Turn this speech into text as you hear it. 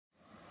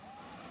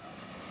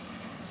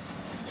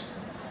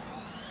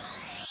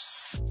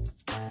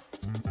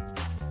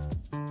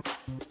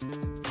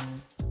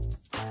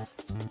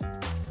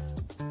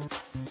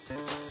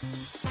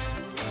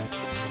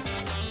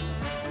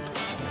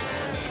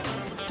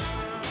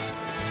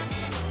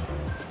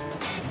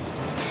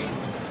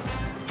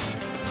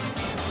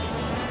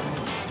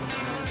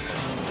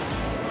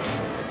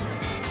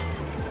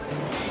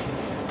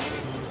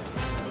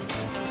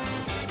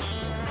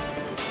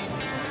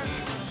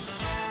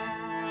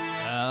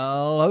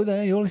Hello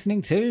there, you're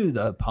listening to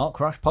the Park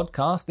Rush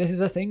Podcast. This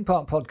is a Theme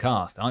Park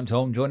Podcast. I'm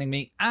Tom. Joining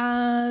me,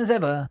 as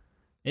ever,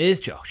 is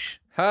Josh.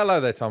 Hello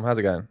there, Tom. How's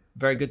it going?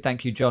 Very good,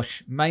 thank you,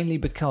 Josh. Mainly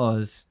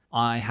because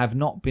I have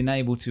not been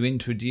able to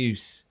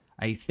introduce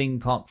a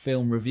theme park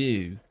film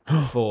review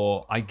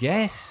for, I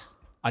guess,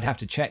 I'd have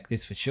to check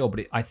this for sure,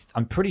 but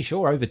I'm pretty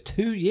sure over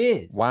 2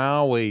 years.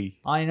 Wowee.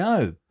 I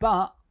know,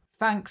 but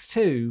thanks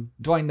to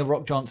Dwayne "The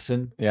Rock"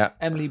 Johnson,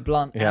 Emily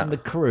Blunt, and the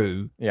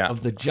crew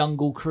of the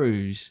Jungle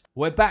Cruise,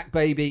 we're back,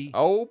 baby.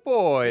 Oh,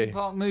 boy. Theme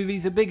park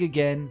movies are big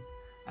again,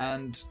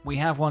 and we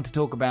have one to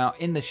talk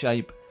about in the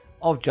shape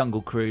of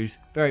Jungle Cruise.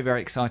 Very,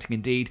 very exciting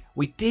indeed.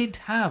 We did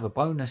have a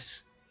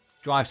bonus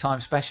drive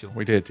time special.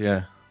 We did,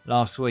 yeah.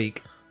 Last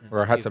week.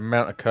 Where I had to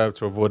mount a curb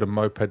to avoid a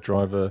moped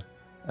driver,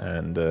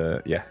 and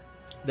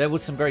There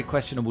was some very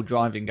questionable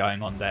driving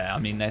going on there. I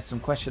mean, there's some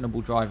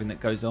questionable driving that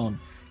goes on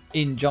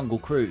in Jungle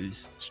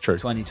Cruise. It's true.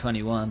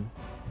 2021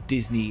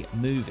 Disney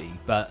movie,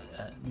 but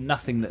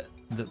nothing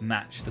that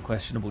matched the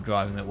questionable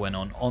driving that went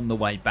on the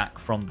way back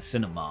from the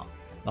cinema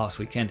last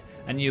weekend.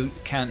 And you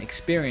can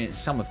experience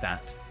some of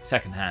that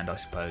secondhand, I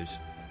suppose,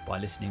 by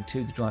listening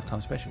to the Drive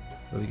Time Special,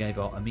 where we gave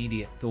our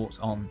immediate thoughts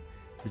on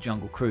the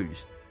Jungle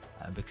Cruise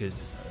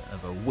because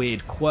of a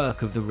weird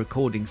quirk of the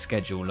recording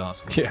schedule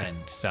last weekend.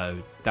 Yeah. So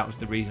that was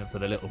the reason for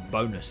the little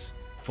bonus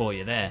for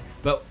you there.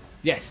 But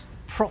yes,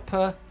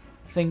 proper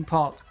theme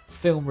park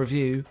film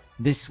review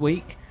this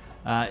week.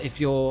 If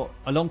you're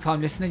a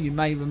long-time listener, you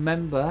may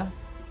remember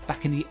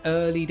back in the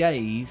early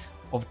days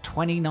of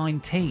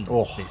 2019,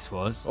 this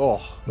was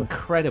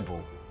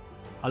incredible.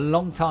 A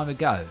long time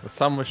ago. The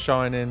sun was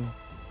shining.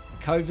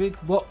 COVID?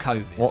 What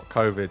COVID? What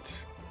COVID?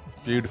 It's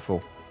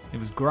beautiful. It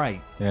was great.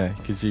 Yeah,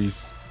 because you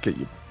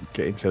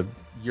get into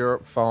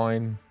Europe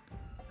fine,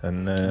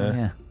 and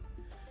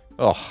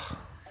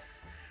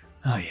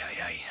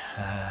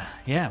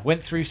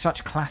went through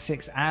such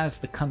classics as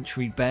The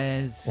Country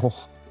Bears,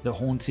 The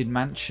Haunted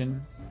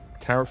Mansion,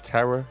 Tower of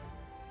Terror,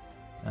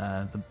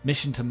 The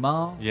Mission to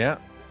Mars. Yeah,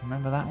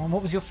 remember that one?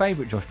 What was your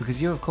favourite, Josh?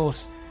 Because you, of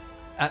course,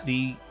 at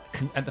the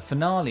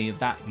finale of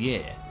that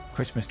year,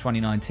 Christmas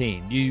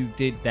 2019, you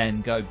did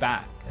then go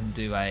back and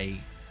do a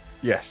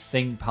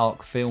theme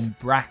park film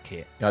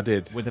bracket. I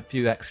did, with a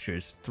few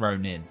extras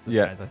thrown in, such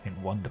as I think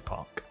Wonder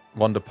Park,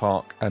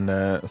 and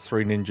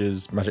Three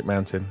Ninjas Magic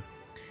Mountain.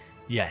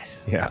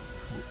 Yes. Yeah.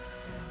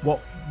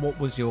 What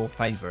was your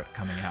favourite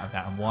coming out of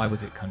that, and why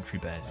was it Country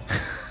Bears?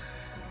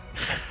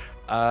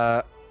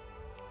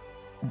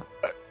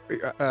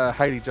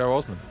 Haley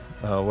Joel Osment,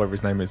 whatever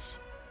his name is.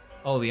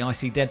 Oh, the I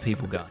See Dead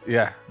People guy.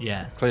 Yeah.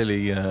 Yeah.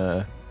 Clearly,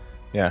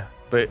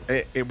 but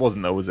it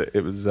wasn't though, was it?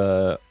 It was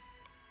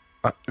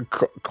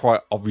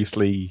quite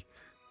obviously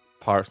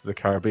Pirates of the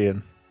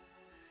Caribbean.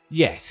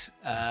 Yes,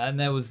 and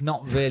there was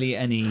not really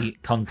any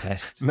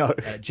contest,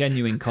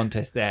 genuine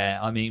contest there.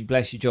 I mean,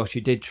 bless you, Josh, you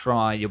did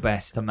try your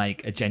best to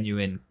make a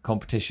genuine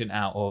competition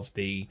out of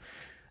the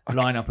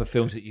lineup of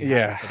films that you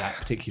had for that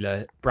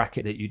particular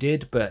bracket that you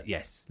did. But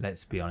yes,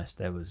 let's be honest,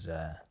 there was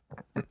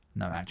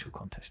no actual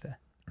contest there.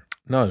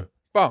 No,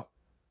 but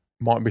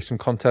might be some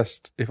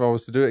contest if I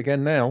was to do it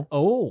again now.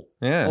 Oh,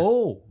 yeah.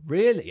 Oh,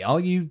 really? Are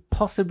you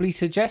possibly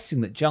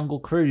suggesting that Jungle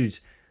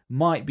Cruise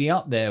might be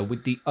up there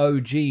with the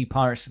OG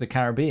Pirates of the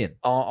Caribbean?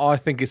 I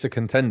think it's a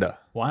contender.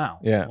 Wow.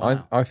 Yeah,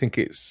 wow. I think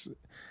it's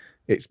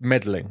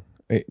meddling.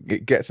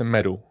 It gets a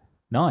medal.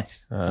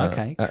 Nice.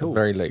 Okay, cool. At the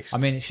very least. I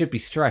mean, it should be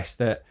stressed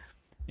that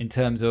in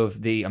terms of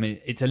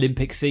it's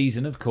Olympic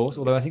season, of course,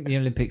 although I think the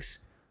Olympics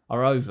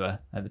are over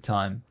at the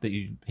time that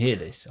you hear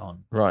this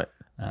on. Right.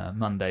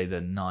 Monday the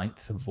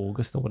 9th of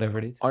August or whatever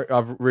it is.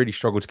 I've really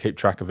struggled to keep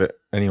track of it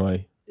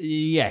anyway.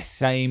 Yes,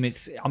 same.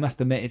 I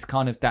must admit, it's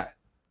kind of that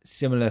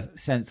similar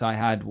sense I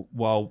had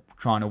while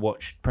trying to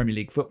watch Premier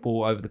League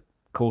football over the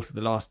course of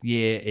the last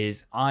year.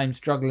 Is I'm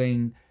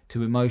struggling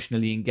to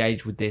emotionally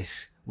engage with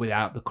this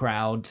without the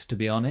crowds, to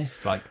be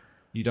honest. Like,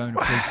 you don't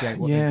appreciate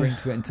what they bring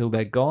to it until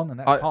they're gone, and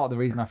that's part of the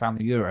reason I found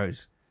the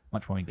Euros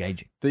much more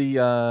engaging.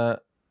 The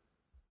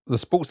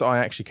sports that I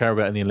actually care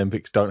about in the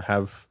Olympics don't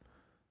have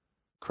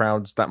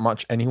crowds that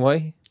much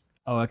anyway.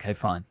 Oh, okay,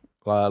 fine.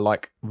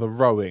 Like the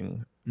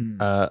rowing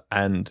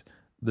and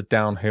the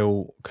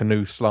downhill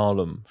canoe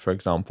slalom, for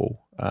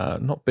example.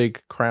 Not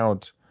big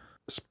crowd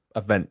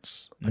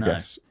events, I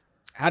guess.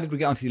 How did we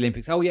get onto the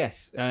Olympics? Oh,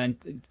 yes.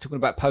 And talking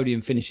about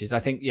podium finishes,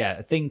 I think,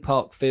 a theme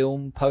park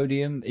film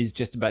podium is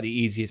just about the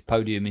easiest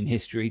podium in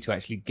history to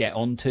actually get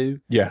onto.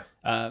 Yeah.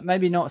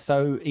 Maybe not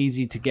so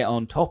easy to get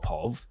on top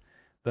of,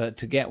 but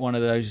to get one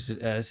of those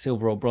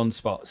silver or bronze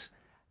spots.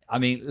 I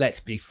mean, let's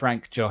be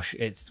frank, Josh.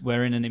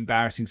 We're in an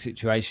embarrassing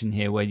situation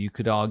here where you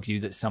could argue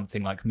that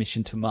something like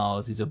Mission to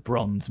Mars is a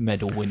bronze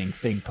medal-winning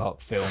theme park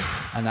film,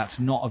 and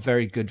that's not a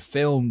very good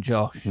film,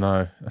 Josh.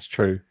 No, that's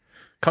true.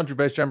 Country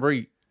Bears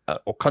Jamboree,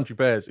 or Country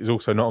Bears, is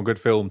also not a good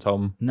film,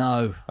 Tom.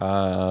 No.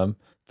 None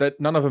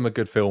of them are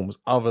good films,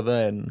 other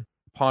than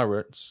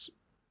Pirates,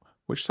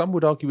 which some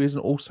would argue is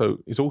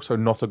also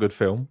not a good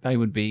film. They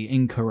would be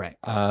incorrect.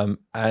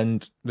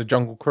 And The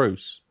Jungle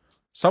Cruise.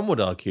 Some would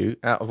argue,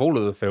 out of all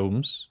of the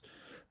films,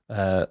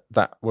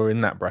 that were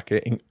in that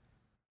bracket,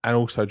 and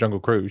also Jungle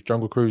Cruise.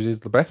 Jungle Cruise is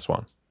the best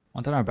one.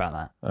 I don't know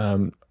about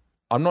that.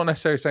 I'm not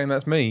necessarily saying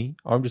that's me.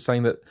 I'm just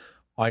saying that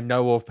I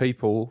know of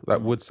people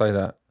that would say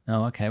that.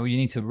 Oh, okay. Well, you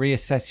need to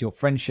reassess your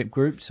friendship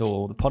groups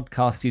or the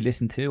podcast you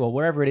listen to or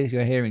wherever it is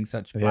you're hearing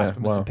such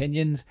blasphemous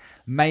opinions.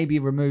 Maybe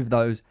remove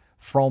those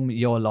from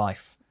your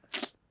life.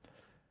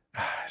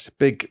 It's a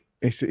big...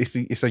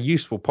 It's a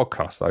useful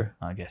podcast, though.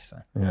 I guess so.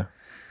 Yeah.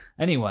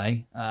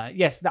 Anyway,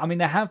 yes, I mean,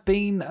 there have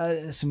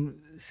been some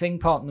Theme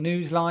Park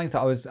news lines that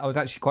I was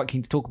actually quite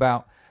keen to talk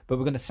about, but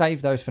we're going to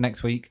save those for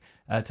next week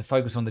to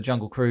focus on the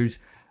Jungle Cruise.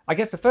 I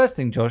guess the first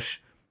thing,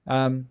 Josh,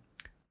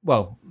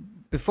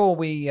 before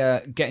we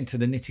get into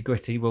the nitty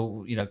gritty,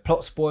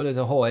 plot spoilers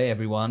ahoy,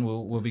 everyone.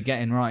 We'll be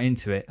getting right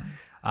into it.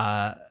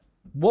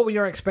 What were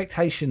your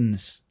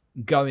expectations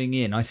going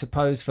in? I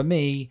suppose for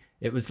me,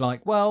 it was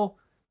like, well,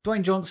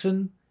 Dwayne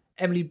Johnson,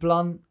 Emily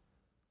Blunt,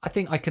 I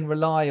think I can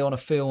rely on a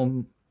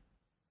film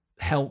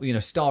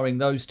starring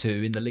those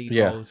two in the lead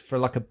roles for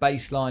like a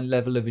baseline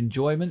level of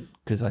enjoyment,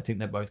 because I think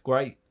they're both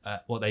great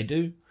at what they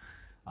do.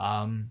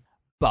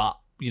 But,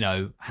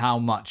 how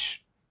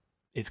much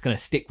it's going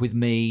to stick with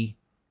me,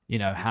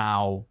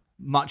 how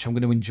much I'm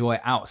going to enjoy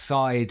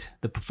outside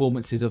the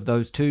performances of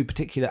those two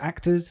particular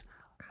actors,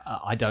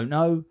 I don't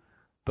know.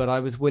 But I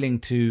was willing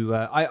to,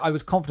 I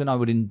was confident I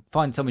would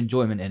find some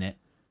enjoyment in it.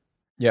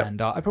 Yeah.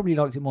 And I probably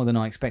liked it more than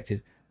I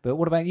expected. But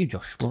what about you,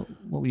 Josh? What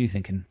were you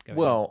thinking?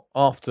 Well,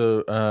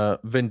 after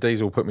Vin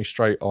Diesel put me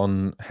straight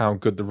on how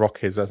good The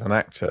Rock is as an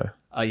actor.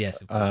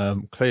 Yes, of course.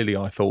 Clearly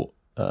I thought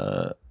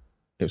it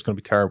was going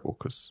to be terrible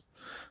because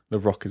The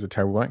Rock is a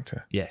terrible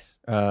actor. Yes.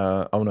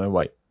 Oh, no,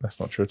 wait. That's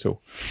not true at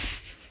all.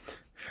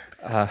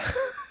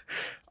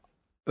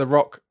 The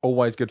Rock,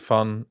 always good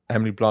fun.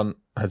 Emily Blunt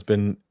has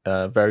been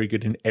very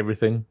good in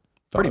everything.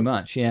 Pretty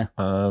much, yeah.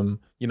 I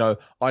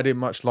didn't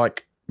much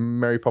like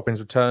Mary Poppins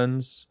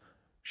Returns.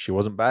 She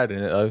wasn't bad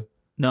in it, though.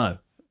 No.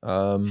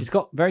 She's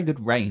got very good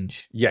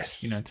range.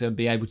 Yes. To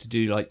be able to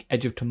do, like,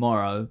 Edge of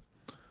Tomorrow.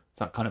 It's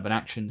that kind of an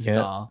action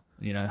star.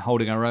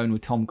 Holding her own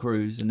with Tom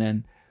Cruise and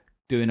then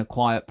doing A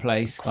Quiet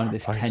Place, kind of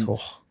this tense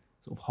sort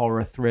of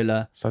horror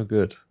thriller. So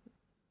good.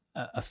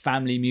 A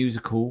family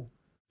musical.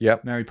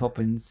 Yep. Mary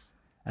Poppins.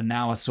 And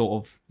now a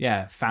sort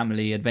of,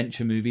 family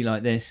adventure movie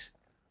like this.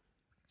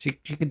 She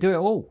can do it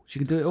all. She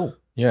can do it all.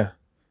 Yeah.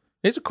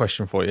 Here's a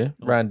question for you,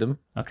 random.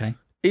 Okay.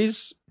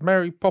 Is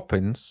Mary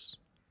Poppins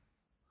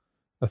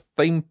a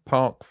theme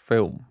park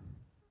film?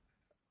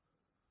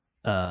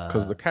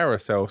 Because the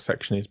carousel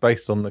section is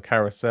based on the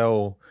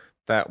carousel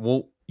that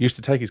Walt used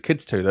to take his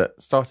kids to that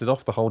started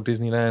off the whole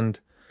Disneyland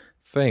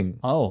thing.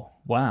 Oh,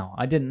 wow.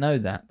 I didn't know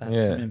that.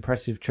 That's some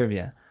impressive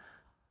trivia.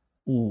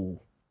 Ooh,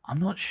 I'm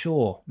not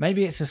sure.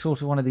 Maybe it's a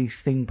sort of one of these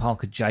theme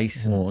park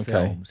adjacent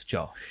films,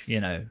 Josh,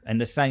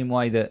 and the same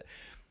way that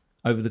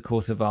over the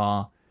course of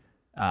our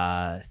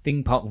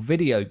Theme Park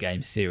video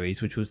game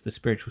series, which was the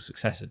spiritual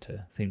successor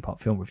to Theme Park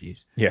Film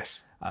Reviews.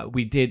 Yes.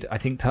 We did, I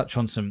think, touch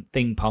on some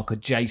theme park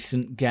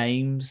adjacent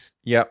games.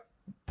 Yep.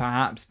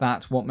 Perhaps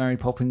that's what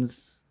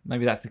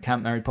maybe that's the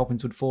camp Mary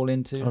Poppins would fall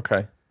into.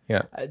 Okay,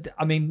 yeah.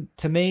 I mean,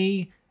 to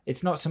me,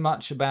 it's not so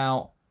much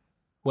about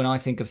when I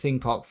think of theme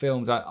park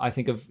films, I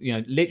think of,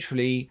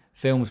 literally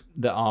films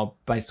that are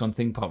based on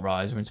theme park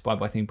rides or inspired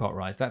by theme park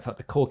rides. That's like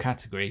the core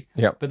category.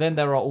 Yep. But then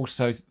there are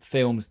also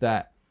films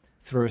that,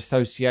 through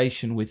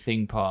association with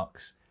theme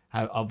parks,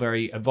 are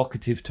very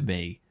evocative to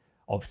me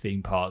of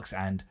theme parks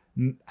and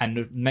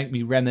make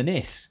me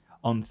reminisce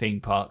on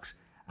theme parks.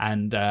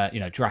 And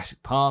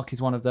Jurassic Park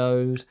is one of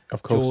those.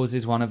 Of course. Jaws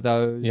is one of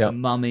those. Yep. The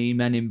Mummy,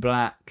 Men in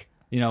Black.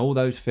 All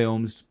those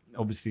films.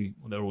 Obviously,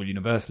 they're all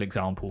universal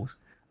examples.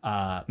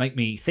 Make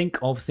me think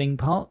of theme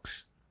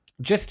parks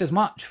just as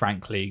much,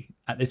 frankly,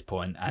 at this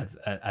point as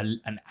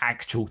an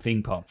actual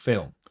theme park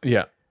film.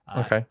 Yeah.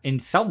 Okay. In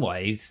some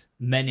ways,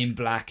 Men in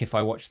Black, if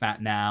I watch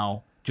that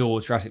now,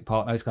 Jaws, Jurassic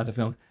Park, those kinds of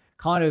films,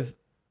 kind of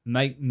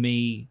make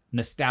me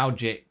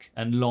nostalgic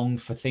and long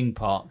for theme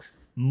parks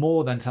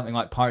more than something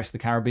like Pirates of the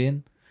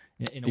Caribbean.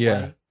 In a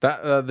way.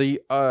 That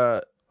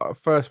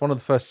one of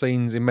the first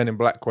scenes in Men in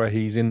Black where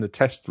he's in the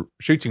test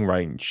shooting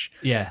range.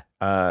 Yeah.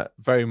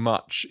 Very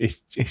much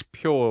it's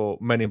pure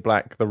Men in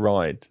Black the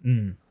ride.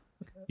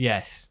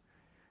 Yes.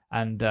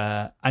 And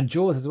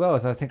Jaws as well,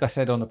 as I think I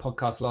said on the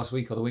podcast last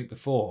week or the week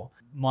before.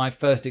 My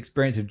first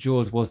experience of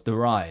Jaws was the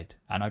ride,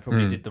 and I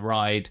probably did the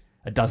ride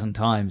a dozen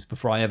times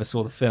before I ever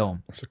saw the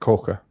film. It's a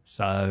corker.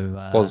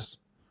 So was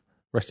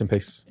rest in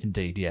peace.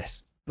 Indeed,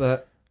 yes.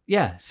 But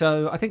yeah,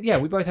 so I think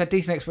we both had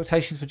decent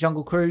expectations for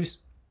Jungle Cruise,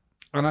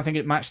 and I think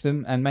it matched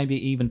them and maybe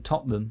even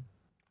topped them.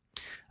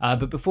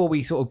 But before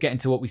we sort of get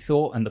into what we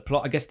thought and the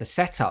plot, I guess the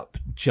setup,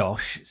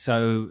 Josh.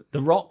 So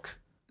The Rock,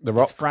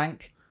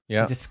 Frank.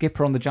 Yeah. He's a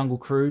skipper on the Jungle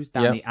Cruise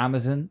down the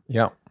Amazon.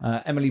 Yeah.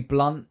 Emily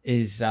Blunt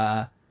is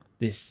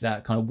this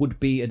kind of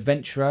would-be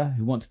adventurer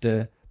who wants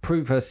to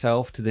prove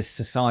herself to this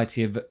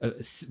society of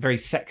very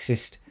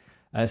sexist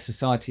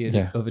Society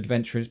Yeah. of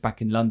Adventurers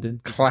back in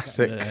London.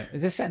 Classic.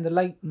 Is this set in the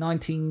late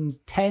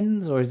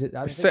 1910s or is it?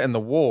 It's set in the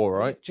war,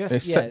 right?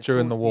 It's set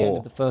during the towards the end war.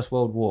 of the First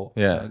World War.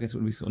 Yeah. So I guess it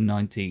would be sort of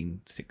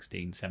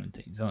 1916,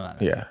 17, something like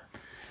that. Yeah.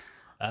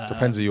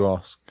 Depends who you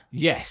ask.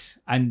 Yes,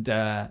 and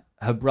her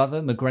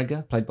brother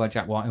McGregor, played by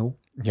Jack Whitehall.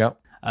 Yep.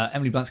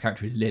 Emily Blunt's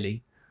character is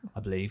Lily, I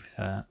believe, is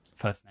her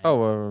first name.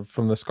 Oh,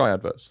 from the Sky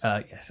adverts.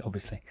 Yes,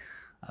 obviously.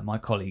 My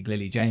colleague,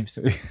 Lily James.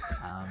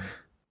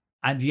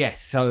 And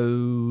yes,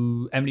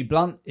 so Emily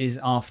Blunt is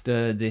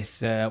after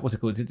this, what's it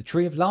called? Is it the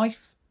Tree of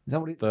Life? Is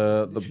that what it's,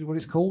 what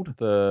it's called?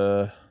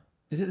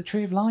 Is it the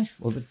Tree of Life?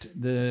 Or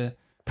the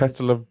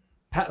Petal of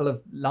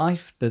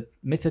Life, the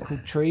mythical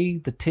tree,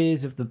 the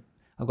Tears of the...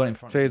 I've got it in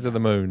front Tears of the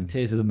Moon.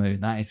 Tears of the Moon,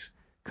 that is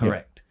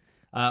correct.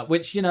 Yeah.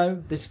 Which,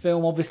 this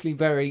film obviously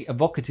very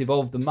evocative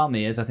of The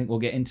Mummy, as I think we'll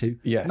get into.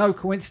 Yes. No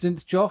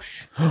coincidence,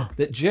 Josh,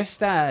 that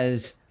just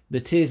as the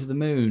Tears of the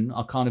Moon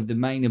are kind of the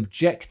main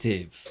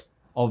objective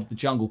of the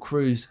Jungle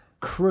Cruise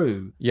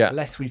crew,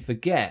 lest we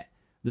forget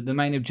that the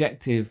main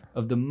objective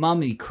of the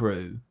Mummy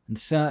crew, and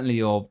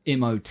certainly of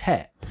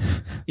Imhotep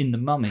in The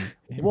Mummy,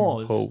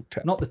 was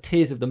not the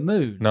Tears of the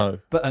Moon,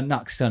 but a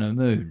Nux Son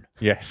Moon.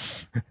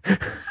 Yes.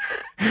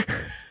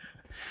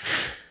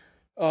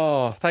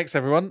 Oh, thanks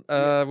everyone.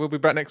 We'll be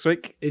back next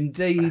week.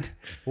 Indeed,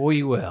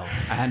 we will.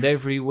 And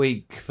every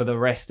week for the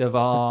rest of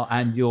our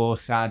and your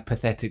sad,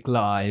 pathetic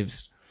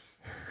lives.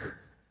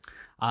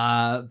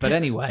 But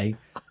anyway,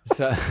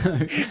 so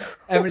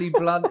Emily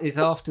Blunt is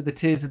after the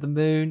Tears of the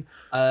Moon.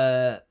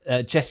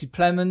 Jesse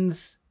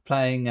Plemons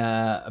playing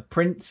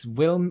Prince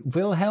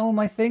Wilhelm,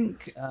 I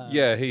think.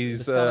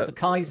 He's the son of the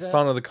Kaiser.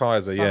 Son of the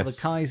Kaiser, Son of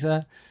the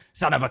Kaiser.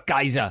 Son of a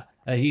Kaiser.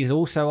 He's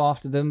also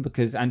after them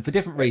and for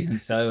different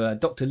reasons. So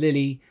Dr.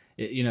 Lily,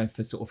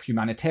 for sort of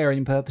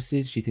humanitarian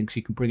purposes, she thinks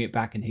she can bring it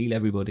back and heal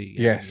everybody.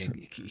 Yes.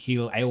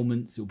 Heal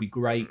ailments. It'll be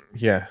great.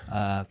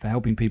 Yeah. For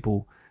helping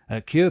people,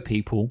 cure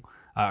people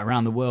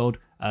around the world.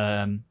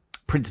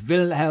 Prince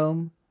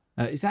Wilhelm.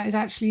 Is that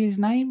actually his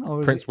name?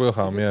 Or Prince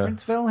Wilhelm, yeah.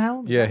 Prince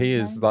Wilhelm? Yeah, he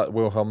is like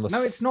Wilhelm.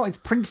 No, it's not. It's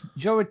Prince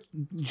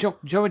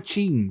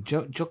Joachim.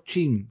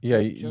 Joachim. Yeah,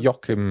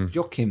 Joachim.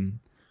 Joachim.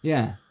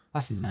 Yeah,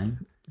 that's his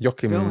name.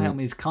 Joachim. Wilhelm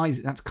is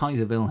Kaiser. That's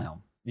Kaiser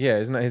Wilhelm. Yeah,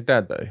 isn't that his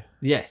dad though?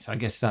 Yes, I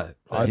guess so.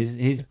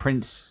 His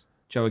Prince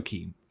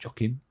Joachim.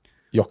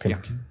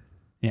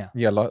 Yeah.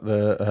 Yeah, like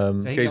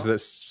the geezer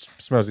that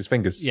smells his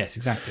fingers. Yes,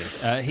 exactly.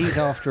 He's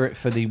after it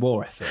for the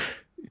war effort,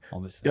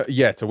 obviously.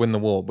 Yeah, to win the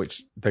war,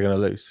 which they're going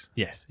to lose.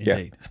 Yes,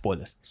 indeed. Yeah.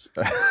 Spoilers.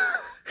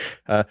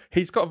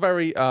 He's got a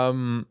very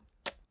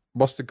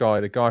what's the guy?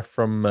 The guy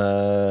from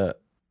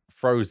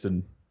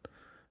Frozen.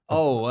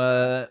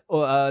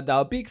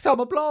 The big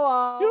summer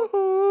blower.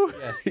 Yoo-hoo.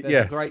 Yes,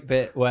 there's a great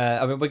bit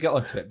where we'll get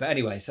onto it, but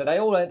anyway, so they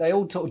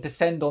all sort of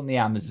descend on the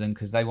Amazon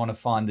because they want to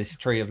find this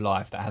tree of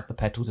life that has the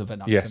petals of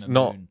an Yes,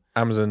 not moon.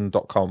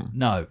 Amazon.com.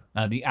 No,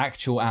 the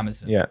actual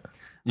Amazon. Yeah,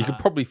 you could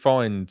probably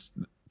find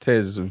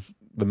Tears of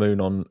the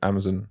Moon on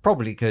Amazon.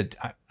 Probably could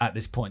at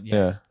this point.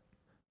 Yes.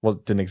 Yeah,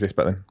 didn't exist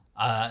back then.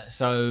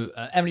 So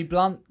Emily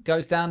Blunt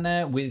goes down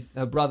there with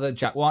her brother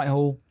Jack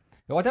Whitehall.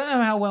 Who I don't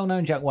know how well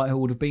known Jack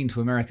Whitehall would have been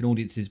to American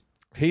audiences.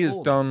 He has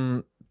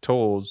done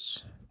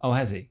tours. Oh,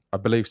 has he? I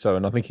believe so,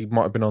 and I think he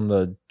might have been on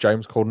the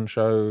James Corden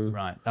show.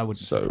 Right, that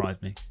wouldn't surprise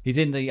me. He's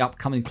in the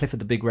upcoming Clifford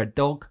the Big Red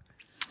Dog,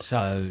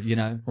 so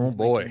Oh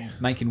boy,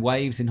 making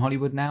waves in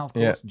Hollywood now. Of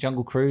course, yeah.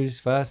 Jungle Cruise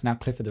first, now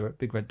Clifford the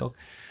Big Red Dog.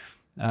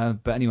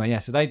 But anyway, yeah.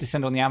 So they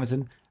descend on the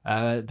Amazon.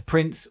 The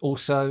Prince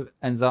also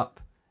ends up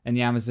in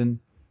the Amazon.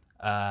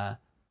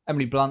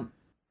 Emily Blunt,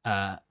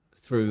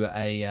 through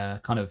a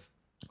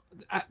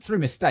through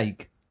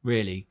mistake,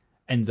 really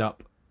ends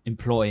up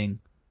employing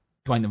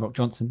Dwayne The Rock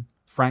Johnson,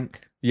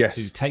 Frank,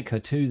 to take her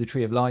to the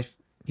Tree of Life.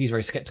 He's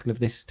very skeptical of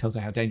this, tells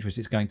her how dangerous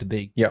it's going to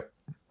be. Yep.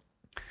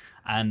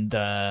 And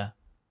the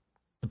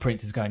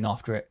Prince is going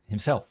after it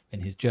himself in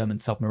his German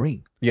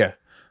submarine. Yeah.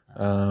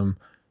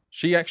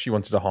 She actually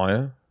wanted to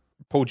hire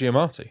Paul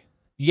Giamatti.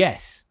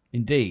 Yes,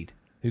 indeed.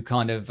 Who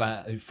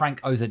who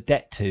Frank owes a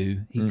debt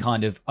to. He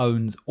kind of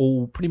owns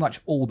pretty much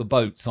all the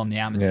boats on the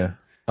Amazon. Yeah,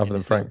 other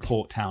than Frank's.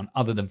 Port town,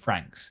 other than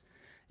Frank's,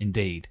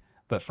 indeed.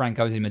 But Frank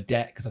owes him a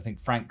debt because I think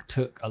Frank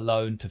took a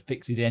loan to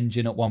fix his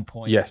engine at one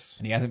point. Yes.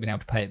 And he hasn't been able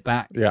to pay it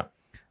back. Yeah.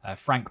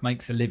 Frank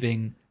makes a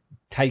living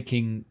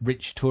taking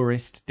rich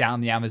tourists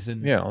down the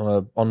Amazon. Yeah,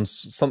 on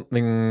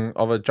something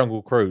of a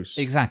jungle cruise.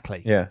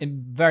 Exactly. Yeah.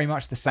 In very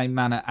much the same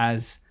manner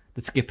as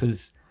the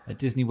skippers at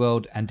Disney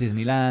World and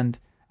Disneyland.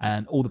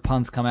 And all the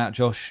puns come out,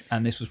 Josh.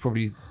 And this was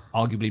probably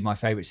arguably my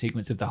favourite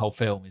sequence of the whole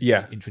film. Is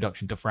the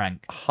introduction to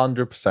Frank.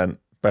 100%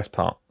 best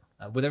part.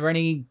 Were there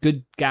any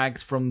good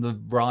gags from the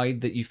ride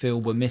that you feel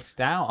were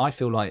missed out? I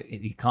feel like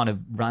he kind of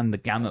ran the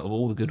gamut of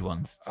all the good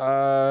ones.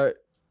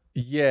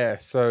 Yeah.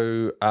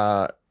 So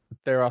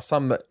there are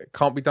some that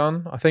can't be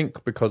done, I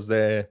think, because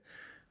of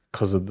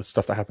the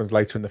stuff that happens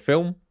later in the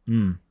film.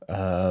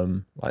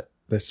 Like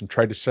there's some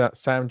Trader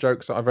Sam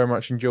jokes that I very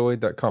much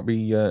enjoyed that couldn't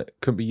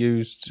be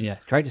used.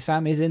 Yes, Trader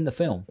Sam is in the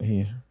film.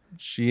 Yeah,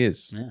 she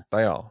is. Yeah.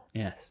 They are.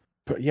 Yes.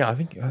 But yeah, I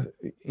think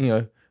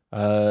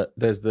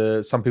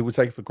There's some people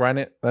take it for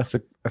granite. That's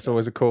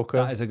always a corker.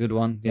 That is a good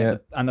one. Yeah. Yeah.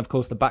 And of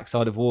course, the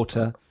backside of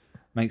water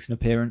makes an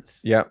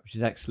appearance. Yeah. Which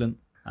is excellent.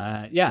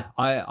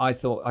 I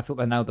thought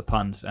they nailed the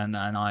puns, and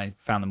I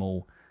found them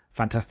all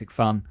fantastic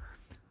fun.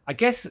 I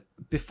guess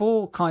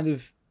before kind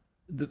of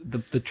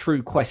the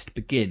true quest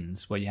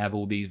begins, where you have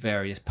all these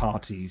various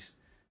parties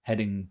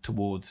heading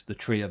towards the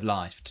Tree of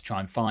Life to try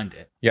and find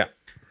it. Yeah.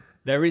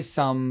 There is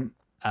some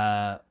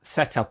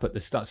setup at the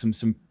start,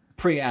 some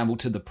preamble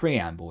to the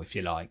preamble, if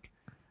you like,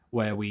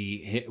 where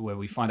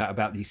we find out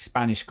about these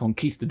Spanish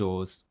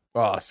conquistadors.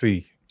 Oh, I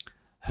see.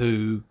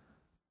 Who,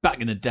 back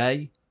in the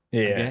day,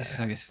 Yeah.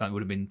 I guess that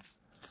would have been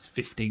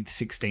 15th,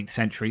 16th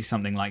century,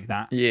 something like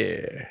that.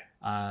 Yeah.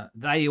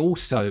 They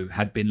also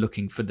had been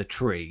looking for the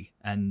tree,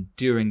 and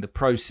during the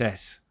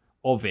process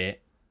of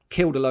it,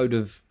 killed a load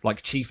of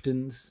like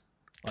chieftains.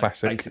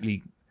 Classic.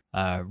 Basically,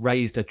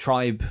 raised a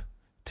tribe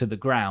to the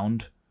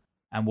ground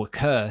and were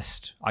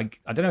cursed. I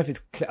don't know if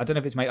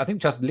it's made. I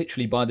think just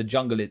literally by the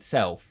jungle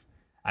itself.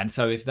 And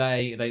so if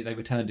they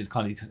were turned into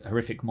kind of these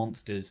horrific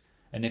monsters,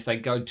 and if they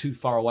go too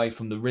far away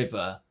from the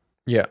river,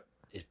 Yeah.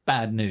 it's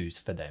bad news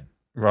for them.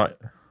 Right.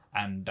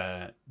 And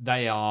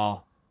they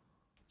are,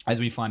 as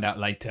we find out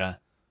later,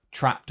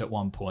 trapped at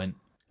one point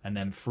and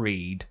then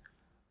freed,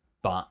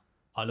 but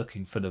are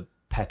looking for the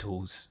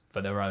petals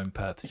for their own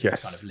purposes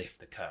Yes. to kind of lift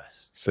the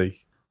curse.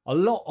 See. A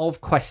lot of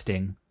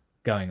questing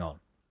going on.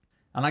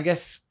 And I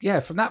guess, yeah,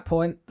 from that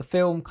point, the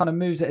film kind of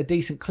moves at a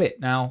decent clip.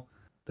 Now,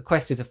 the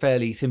quest is a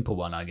fairly simple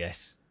one, I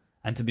guess.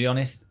 And to be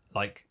honest,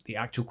 like the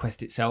actual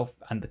quest itself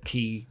and the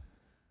key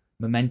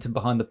momentum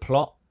behind the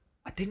plot,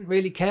 I didn't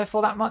really care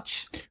for that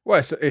much. Well,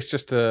 it's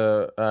just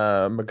a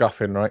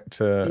MacGuffin, right?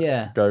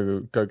 To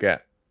go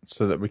get,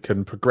 so that we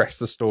can progress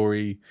the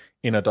story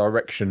in a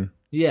direction.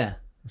 Yeah.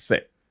 That's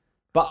it.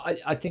 But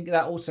I think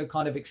that also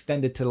kind of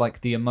extended to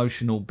like the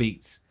emotional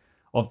beats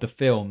of the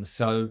film.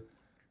 So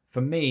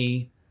for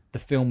me, the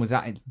film was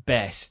at its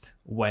best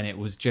when it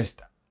was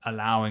just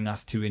allowing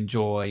us to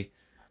enjoy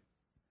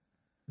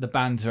the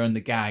banter and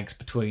the gags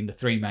between the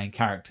three main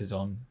characters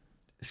on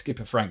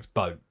Skipper Frank's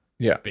boat.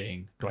 Yeah.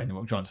 Being Dwayne The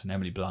Rock Johnson,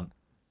 Emily Blunt,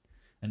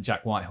 and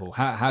Jack Whitehall.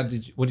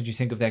 What did you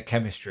think of their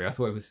chemistry? I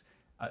thought it was,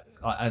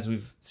 as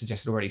we've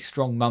suggested already,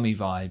 strong mummy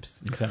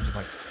vibes in terms of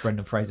like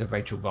Brendan Fraser,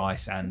 Rachel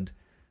Weisz, and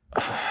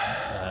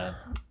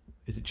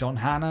is it John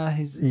Hannah?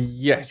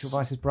 Yes. Rachel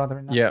Weisz's brother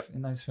in that, Yeah.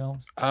 in those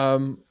films.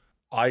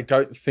 I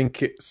don't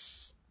think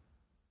it's.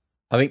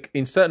 I think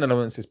in certain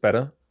elements it's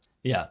better.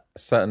 Yeah.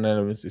 Certain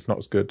elements it's not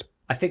as good.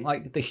 I think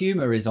like the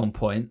humor is on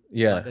point.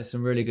 Yeah. Like, there's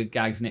some really good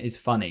gags and it is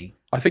funny.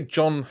 I think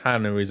John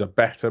Hannah is a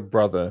better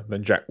brother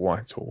than Jack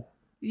Whitehall.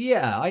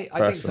 Yeah, I think so.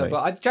 Personally.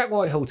 But Jack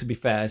Whitehall, to be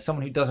fair, as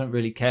someone who doesn't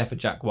really care for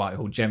Jack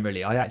Whitehall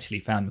generally, I actually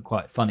found him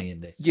quite funny in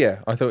this. Yeah,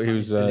 I thought he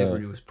His was.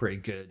 delivery was pretty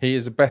good. He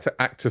is a better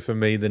actor for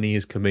me than he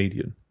is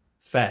comedian.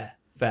 Fair.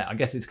 I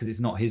guess it's because it's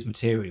not his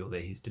material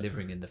that he's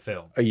delivering in the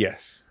film.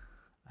 Yes.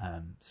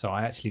 So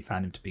I actually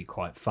found him to be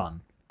quite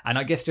fun. And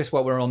I guess just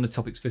while we're on the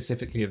topic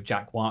specifically of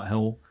Jack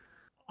Whitehall,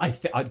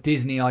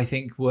 Disney, I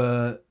think,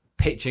 were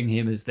pitching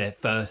him as their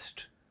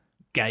first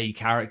gay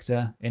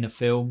character in a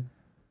film.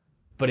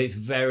 But it's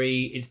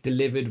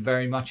delivered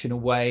very much in a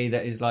way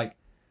that is like,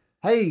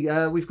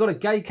 hey, we've got a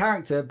gay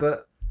character,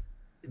 but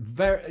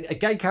a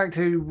gay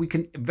character who we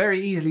can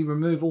very easily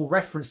remove all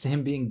reference to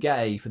him being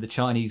gay for the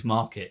Chinese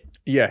market.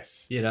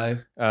 Yes. You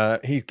know?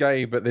 He's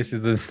gay, but this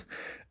is the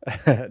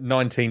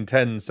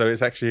 1910, so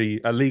it's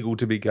actually illegal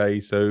to be gay,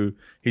 so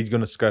he's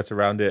going to skirt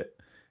around it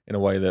in a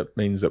way that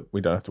means that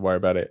we don't have to worry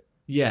about it.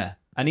 Yeah.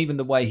 And even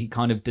the way he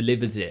kind of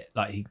delivers it,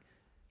 like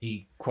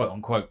he quote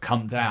unquote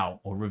comes out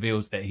or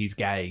reveals that he's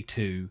gay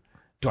to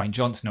Dwayne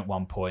Johnson at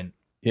one point.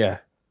 Yeah.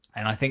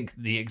 And I think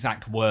the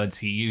exact words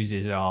he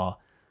uses are,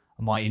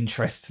 my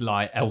interests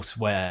lie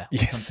elsewhere, or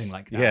something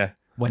like that. Yeah.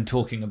 When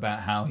talking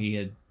about how he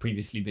had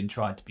previously been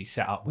tried to be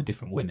set up with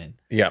different women.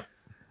 Yeah.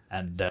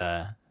 And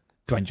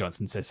Dwayne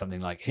Johnson says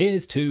something like,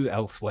 here's to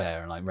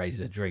elsewhere, and like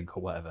raises a drink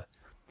or whatever.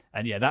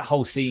 And yeah, that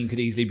whole scene could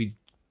easily be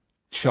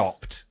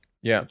chopped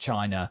Yeah. for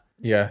China.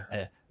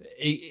 Yeah.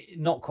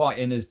 Not quite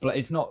in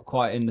it's not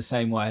quite in the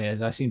same way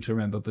as I seem to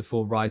remember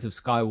before Rise of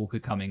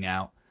Skywalker coming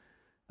out.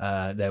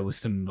 There was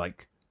some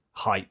like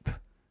hype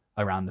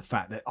around the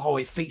fact that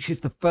it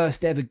features the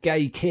first ever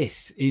gay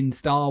kiss in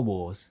Star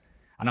Wars,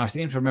 and I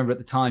seem to remember at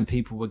the time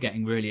people were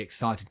getting really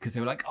excited because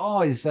they were like,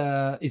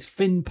 is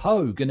Finn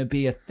Poe going to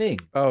be a thing?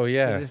 Oh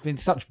yeah. There's been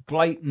such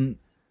blatant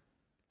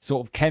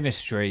sort of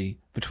chemistry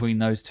between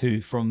those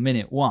two from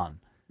minute one.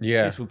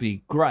 Yeah. This would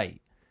be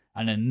great.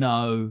 And then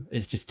no,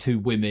 it's just two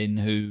women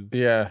who,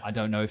 I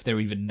don't know if they're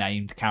even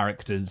named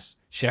characters,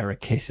 share a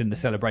kiss in the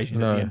celebrations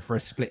at the end for a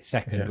split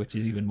second, which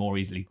is even more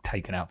easily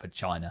taken out for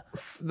China.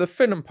 The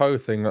Finn and Poe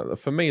thing,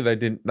 for me, that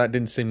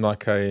didn't seem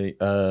like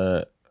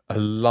a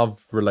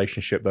love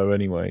relationship though.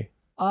 Anyway,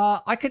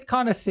 I could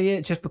kind of see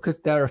it just because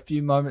there are a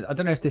few moments. I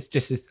don't know if this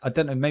just is. I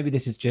don't know. Maybe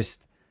this is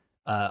just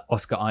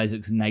Oscar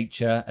Isaac's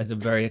nature as a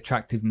very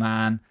attractive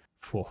man.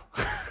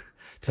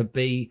 To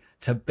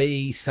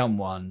be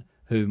someone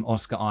whom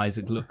Oscar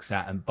Isaac looks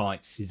at and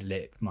bites his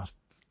lip must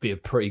be a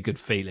pretty good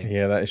feeling.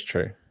 Yeah, that is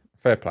true.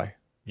 Fair play.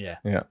 Yeah.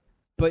 Yeah.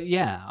 But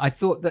yeah, I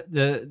thought that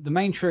the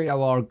main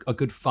trio are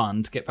good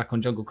fun to get back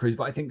on Jungle Cruise.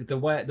 But I think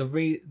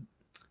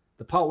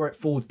the part where it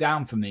falls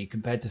down for me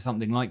compared to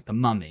something like The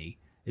Mummy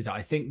is that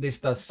I think this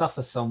does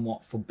suffer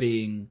somewhat for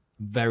being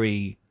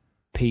very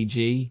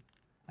PG,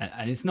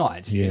 and it's not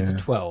actually. It's a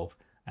 12,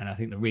 and I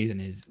think the reason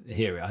is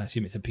here. I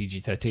assume it's a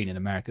PG-13 in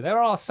America. There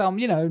are some,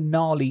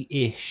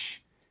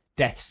 gnarly-ish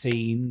death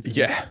scenes.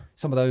 Yeah.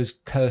 Some of those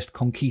cursed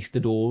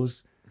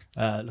conquistadors.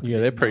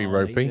 They're pretty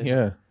ropey.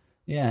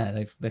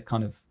 Yeah, they're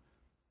kind of.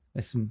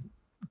 There's some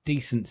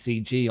decent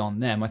CG on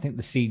them. I think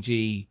the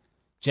CG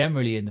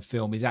generally in the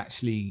film is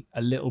actually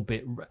a little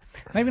bit,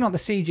 maybe not the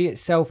CG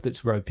itself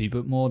that's ropey,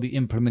 but more the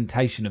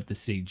implementation of the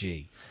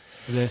CG.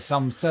 So there's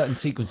some certain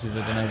sequences,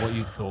 I don't know what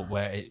you thought,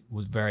 where it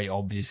was very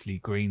obviously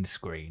green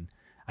screen.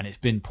 And it's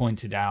been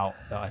pointed out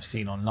that I've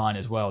seen online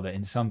as well, that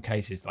in some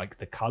cases, like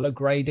the color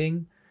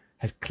grading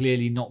has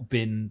clearly not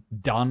been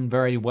done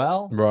very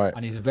well. Right.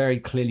 And is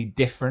very clearly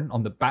different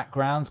on the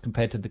backgrounds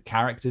compared to the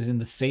characters in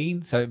the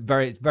scene. So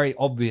it's very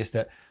obvious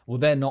that, well,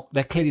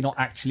 they're clearly not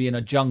actually in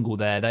a jungle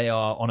there. They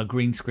are on a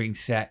green screen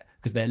set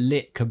because they're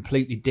lit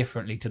completely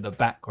differently to the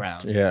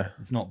background. Yeah.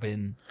 It's not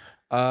been...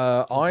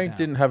 I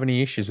didn't have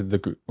any issues with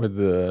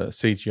the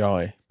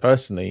CGI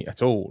personally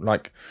at all.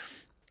 Like,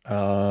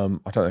 I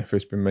don't know if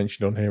it's been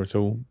mentioned on here at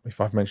all,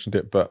 if I've mentioned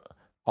it, but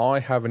I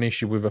have an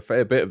issue with a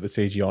fair bit of the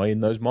CGI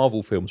in those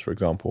Marvel films, for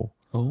example.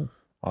 Oh.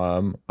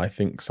 I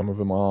think some of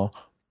them are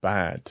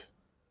bad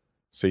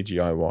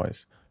CGI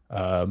wise.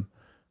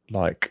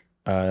 Like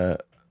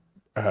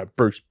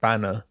Bruce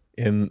Banner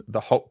in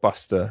the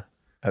Hulkbuster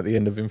at the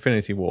end of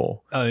Infinity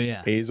War. Oh,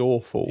 yeah. Is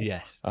awful.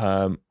 Yes.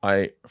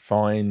 I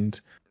find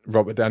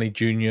Robert Downey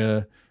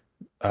Jr.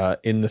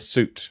 In the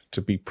suit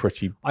to be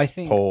pretty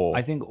poor.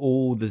 I think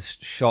all the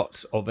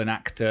shots of an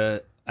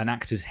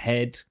actor's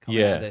head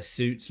coming out of their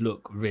suits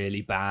look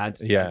really bad.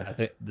 Yeah. I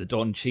think the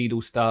Don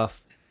Cheadle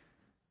stuff,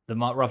 the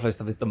Mark Ruffalo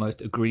stuff is the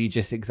most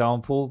egregious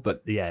example.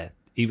 But yeah,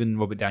 even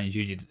Robert Downey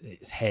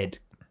Jr.'s head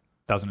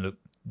doesn't look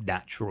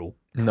natural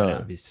coming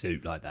out of his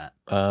suit like that.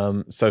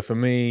 So for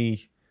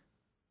me,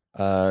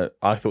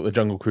 I thought the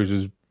Jungle Cruise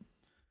was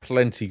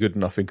plenty good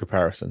enough in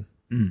comparison.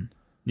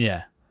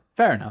 Yeah,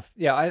 fair enough.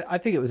 Yeah, I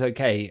think it was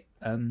okay.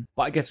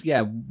 But I guess,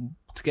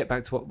 to get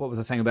back to what was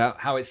I saying about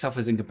how it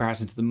suffers in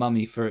comparison to The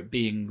Mummy for it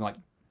being like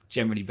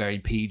generally very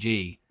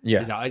PG.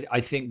 Yeah. Is that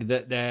I think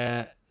that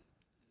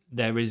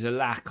there is a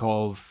lack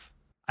of,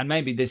 and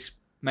maybe this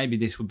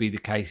would be the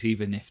case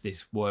even if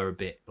this were a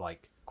bit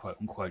like quote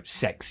unquote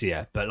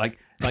sexier, but like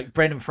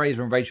Brendan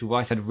Fraser and Rachel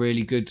Weisz had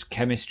really good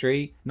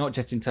chemistry, not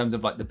just in terms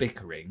of like the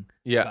bickering,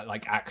 but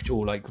like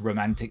actual like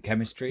romantic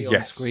chemistry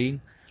on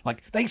screen.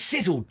 Like they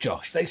sizzled,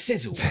 Josh. They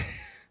sizzled.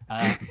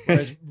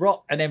 Whereas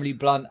Rock and Emily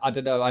Blunt, I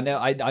don't know.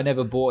 I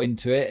never bought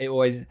into it. It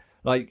always,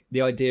 like,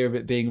 the idea of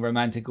it being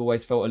romantic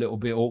always felt a little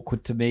bit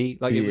awkward to me.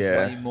 Like it was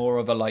way more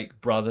of a like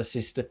brother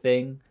sister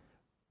thing,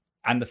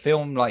 and the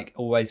film like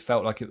always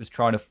felt like it was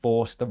trying to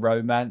force the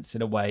romance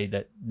in a way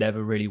that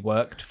never really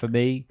worked for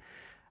me.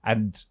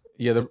 And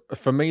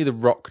for me, The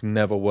Rock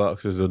never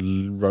works as a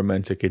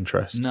romantic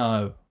interest.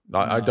 No,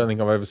 I don't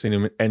think I've ever seen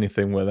him in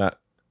anything where that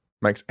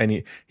makes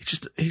any.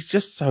 He's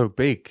just so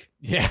big.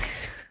 Yeah.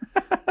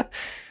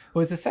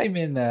 Well, it's the same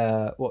in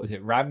what was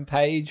it?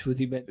 Rampage? Was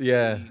he meant to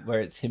be,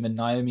 where it's him and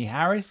Naomi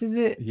Harris? Is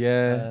it?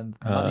 Yeah.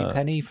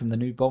 Moneypenny from the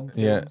new Bond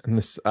films. Yeah, and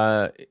this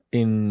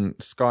in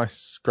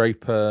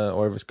Skyscraper or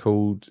whatever it's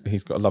called,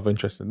 he's got a love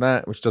interest in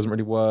that, which doesn't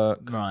really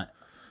work. Right.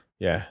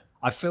 Yeah.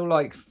 I feel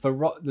like for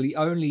Rock, the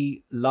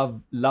only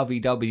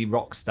lovey-dovey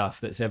Rock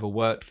stuff that's ever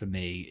worked for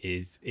me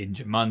is in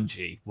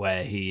Jumanji,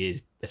 where he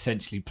is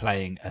essentially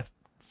playing a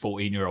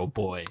 14-year-old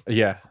boy.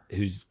 Yeah.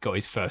 Who's got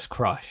his first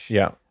crush.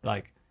 Yeah.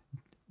 Like,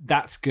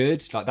 that's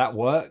good. Like, that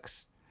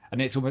works.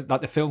 And it's almost like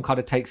the film kind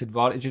of takes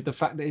advantage of the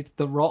fact that it's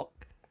The Rock.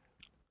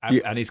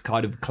 And he's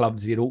kind of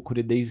clumsy and awkward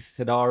in these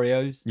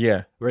scenarios.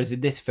 Yeah. Whereas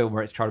in this film,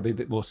 where it's trying to be a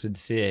bit more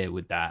sincere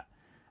with that,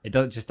 it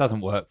just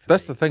doesn't work for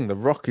That's me. the thing. The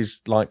Rock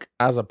is, like,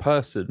 as a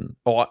person,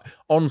 or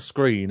on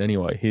screen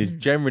anyway, he's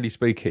generally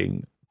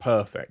speaking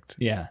perfect.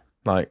 Yeah.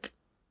 Like,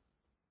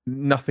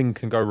 nothing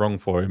can go wrong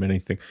for him,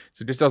 anything.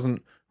 So it just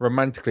doesn't,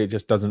 romantically, it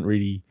just doesn't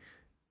really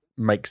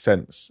make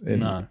sense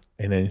in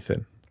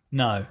anything.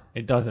 No,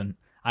 it doesn't.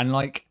 And,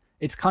 like,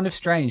 it's kind of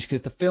strange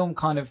because the film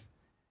kind of,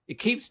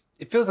 it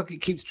feels like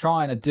it keeps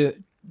trying to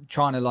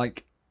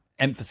like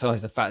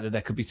emphasize the fact that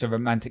there could be some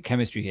romantic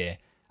chemistry here.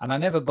 And I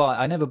never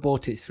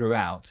bought it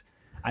throughout.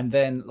 And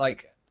then,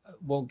 like,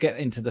 we'll get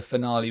into the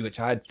finale, which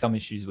I had some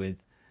issues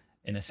with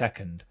in a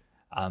second,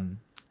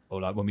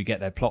 or like when we get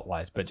there plot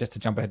wise. But just to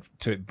jump ahead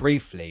to it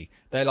briefly,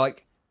 they're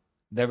like,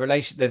 their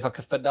relation, there's like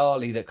a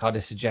finale that kind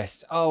of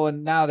suggests, oh,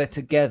 and now they're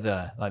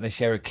together, like they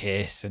share a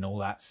kiss and all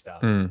that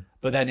stuff.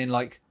 But then in,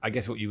 like, I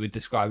guess what you would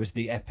describe as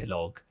the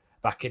epilogue,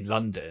 back in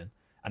London,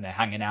 and they're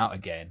hanging out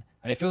again,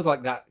 and it feels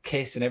like that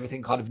kiss and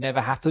everything kind of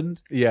never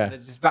happened. Yeah, and they're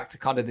just back to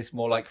kind of this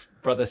more like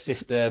brother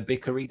sister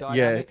bickery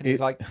dynamic. And it's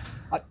like,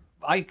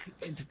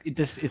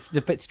 it's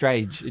a bit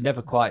strange. It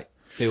never quite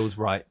feels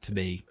right to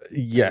me.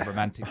 Yeah,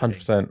 Romantic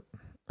 100%.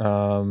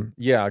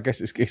 Yeah, I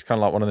guess it's kind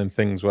of like one of them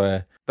things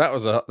where that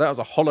was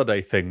a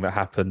holiday thing that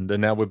happened,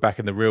 and now we're back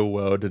in the real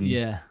world, and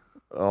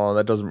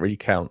that doesn't really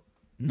count.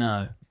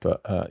 No.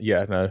 But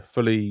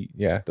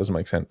it doesn't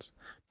make sense.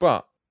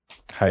 But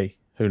hey,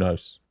 who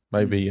knows?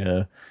 Maybe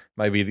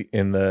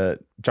in the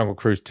Jungle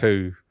Cruise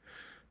 2,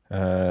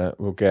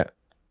 we'll get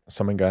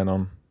something going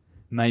on.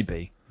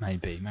 Maybe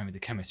the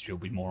chemistry will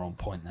be more on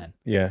point then.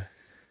 Yeah,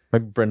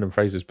 maybe Brendan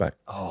Fraser's back.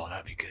 Oh,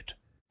 that'd be good.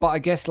 But I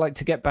guess, like,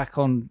 to get back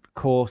on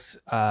course,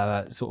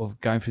 sort of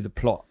going through the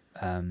plot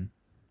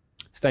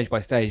stage by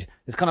stage,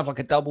 there's kind of like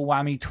a double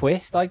whammy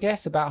twist, I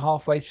guess, about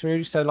halfway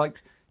through. So,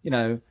 like,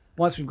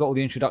 once we've got all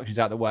the introductions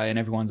out of the way and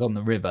everyone's on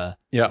the river,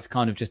 it's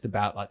kind of just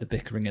about, like, the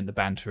bickering and the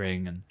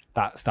bantering, and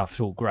that stuff's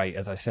all great,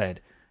 as I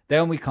said.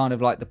 Then we kind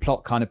of, like, the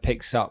plot kind of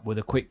picks up with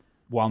a quick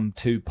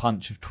 1-2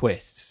 punch of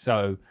twists.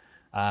 So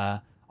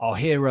our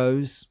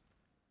heroes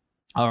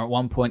are at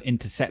one point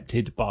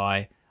intercepted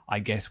by, I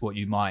guess, what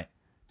you might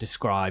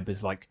describe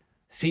as, like,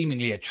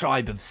 seemingly a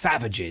tribe of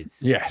savages.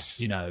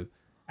 Yes.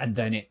 And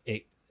then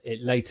it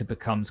later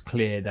becomes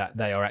clear that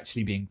they are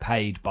actually being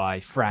paid by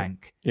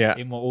Frank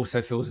in what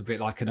also feels a bit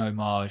like an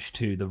homage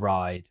to The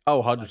Ride.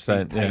 Oh,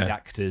 100%. Paid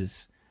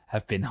actors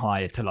have been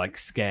hired to, like,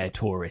 scare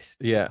tourists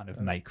to kind of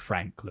make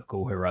Frank look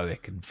all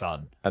heroic and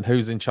fun. And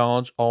who's in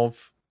charge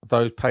of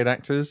those paid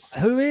actors?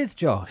 Who is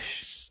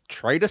Josh?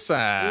 Trader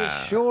Sam. It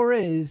sure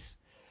is.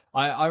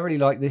 I really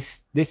like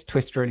this. This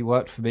twist really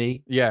worked for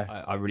me.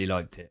 Yeah. I really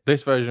liked it.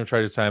 This version of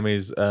Trader Sam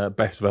is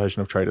best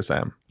version of Trader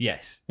Sam.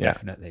 Yes,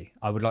 definitely.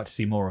 I would like to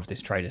see more of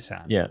this Trader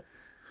Sam. Yeah.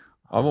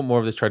 I want more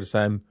of this Trader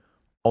Sam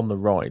on the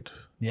ride.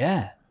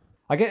 Yeah.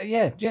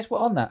 Just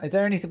on that.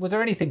 Was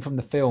there anything from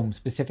the film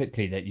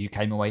specifically that you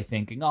came away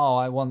thinking, oh,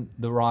 I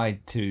want the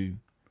ride to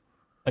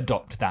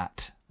adopt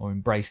that or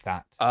embrace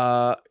that?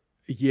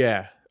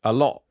 Yeah. A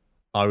lot,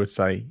 I would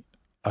say,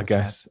 I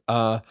guess.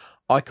 I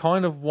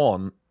kind of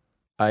want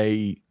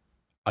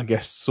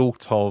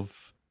sort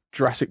of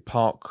Jurassic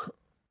Park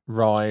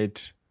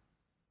ride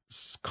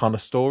kind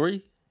of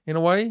story in a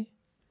way.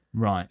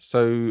 Right.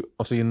 So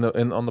obviously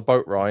on the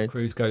boat ride, the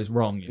cruise goes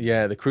wrong.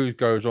 Yeah, the cruise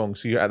goes wrong.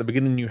 So at the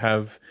beginning you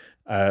have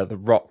the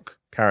Rock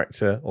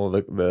character or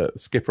the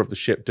skipper of the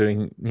ship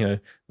doing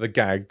the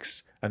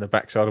gags and the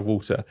backside of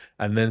water,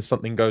 and then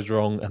something goes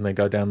wrong and they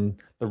go down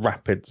the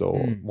rapids or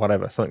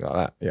whatever, something like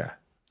that. Yeah.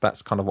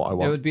 That's kind of what I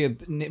want. It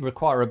would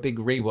require a big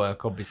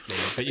rework, obviously,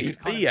 but you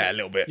could a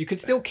little bit. You could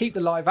still keep the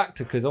live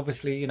actor because,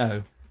 obviously,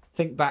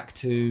 think back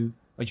to,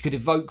 or you could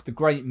evoke the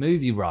great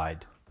movie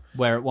ride,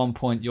 where at one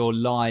point your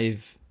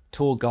live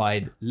tour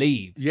guide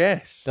leaves.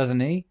 Yes,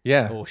 doesn't he?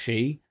 Yeah, or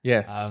she.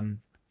 Yes.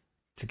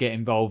 To get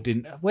involved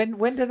in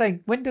when do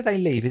they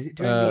leave? Is it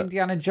during the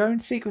Indiana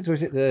Jones sequence or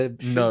is it the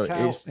shootout?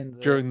 No, it's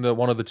during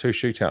one of the two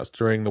shootouts,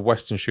 during the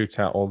Western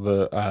shootout or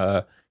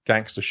the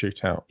gangster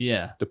shootout.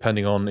 Yeah.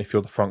 Depending on if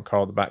you're the front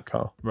car or the back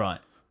car. Right.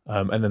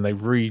 And then they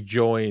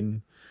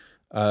rejoin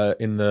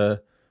in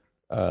the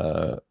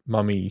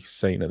mummy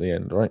scene at the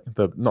end, right?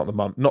 Not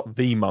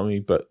the mummy,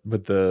 but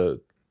with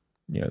the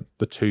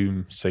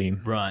tomb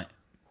scene. Right.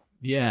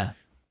 Yeah.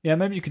 Yeah,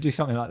 maybe you could do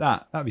something like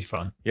that. That'd be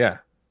fun. Yeah.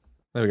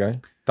 There we go.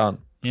 Done.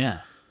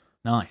 Yeah.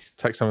 Nice.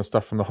 Take some of the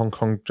stuff from the Hong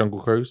Kong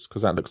Jungle Cruise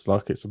because that looks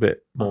like it's a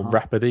bit more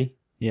rapidy.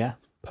 Yeah.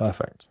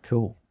 Perfect.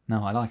 Cool.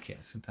 No, I like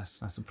it.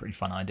 That's a pretty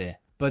fun idea.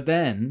 But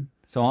then,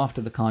 so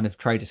after the kind of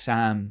Trader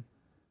Sam,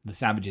 the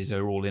savages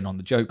are all in on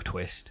the joke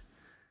twist,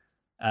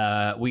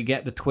 we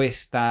get the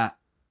twist that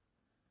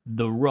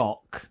The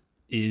Rock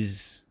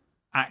is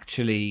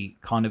actually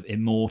kind of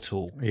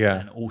immortal. Yeah.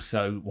 And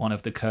also one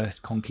of the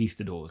cursed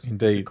conquistadors.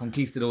 Indeed. The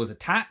conquistadors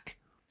attack,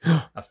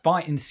 a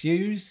fight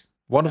ensues.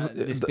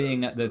 This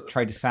being at the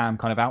Trader Sam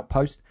kind of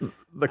outpost.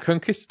 The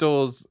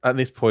conquistadors at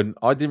this point,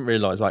 I didn't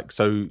realise,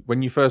 so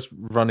when you first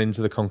run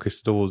into the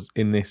conquistadors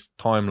in this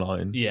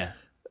timeline,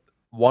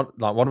 one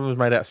of them was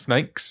made out of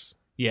snakes.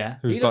 Yeah,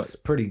 he looks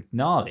pretty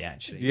gnarly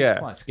actually. Yeah, he's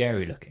quite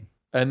scary looking.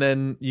 And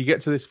then you get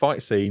to this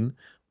fight scene.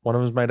 One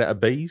of them's made out of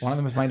bees. One of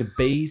them was made of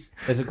bees.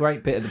 There's a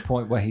great bit at the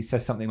point where he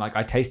says something like,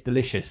 "I taste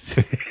delicious,"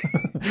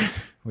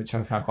 which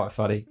I found quite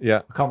funny.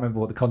 Yeah, I can't remember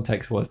what the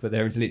context was, but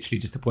there is literally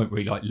just a point where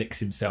he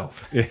licks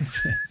himself.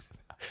 Yes.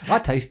 I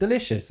taste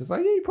delicious. It's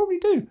like, yeah, you probably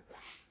do.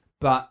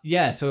 But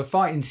yeah, so a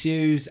fight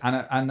ensues,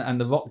 and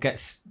the Rock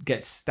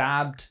gets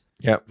stabbed.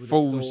 Yeah,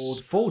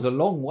 falls a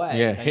long way.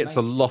 Yeah, hits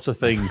a lot of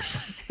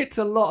things. Hits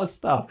a lot of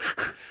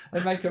stuff.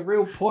 They make a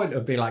real point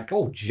of being like,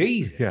 oh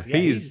Jesus, yeah,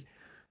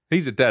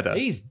 he's a deader.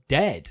 He's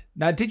dead.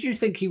 Now, did you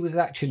think he was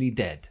actually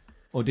dead,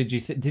 or did you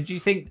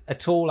think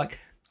at all? Like,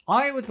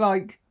 I was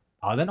like,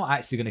 oh, they're not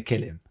actually going to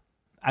kill him.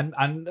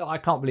 And I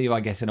can't believe,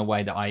 I guess, in a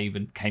way that I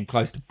even came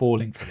close to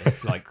falling for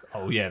this. Like,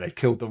 oh yeah, they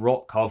killed The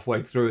Rock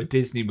halfway through a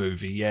Disney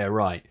movie. Yeah,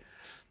 right.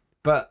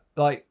 But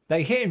like,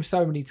 they hit him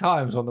so many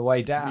times on the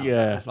way down.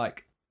 Yeah, it's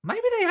like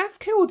maybe they have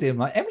killed him.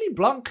 Like Emily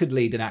Blunt could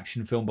lead an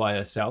action film by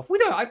herself.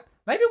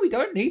 Maybe we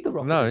don't need The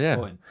Rock. No, at this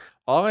point.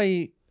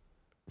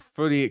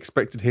 fully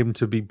expected him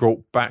to be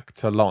brought back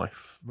to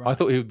life. I Right.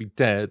 thought he would be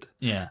dead,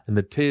 Yeah. and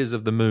the tears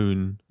of the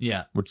moon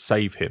Yeah. would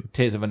save him.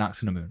 Tears of an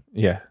Axe on the Moon.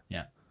 Yeah,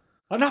 Yeah.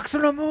 An Axe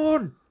on the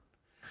Moon!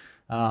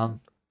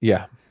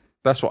 yeah,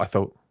 that's what I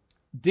thought.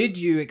 Did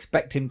you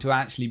expect him to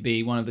actually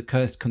be one of the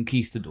cursed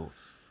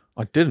conquistadors?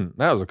 I didn't.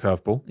 That was a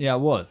curveball. Yeah,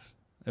 it was.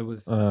 It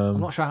was. I'm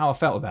not sure how I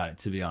felt about it,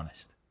 to be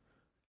honest.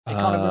 It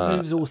kind of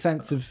removes all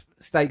sense of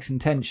stakes and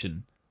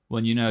tension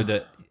when you know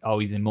that,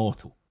 he's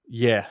immortal.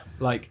 Yeah,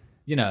 Like,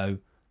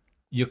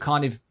 you're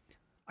kind of,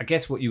 I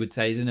guess what you would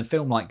say is in a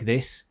film like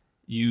this,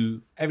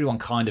 everyone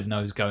kind of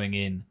knows going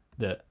in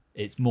that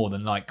it's more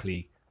than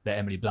likely that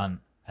Emily Blunt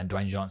and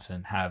Dwayne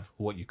Johnson have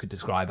what you could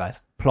describe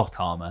as plot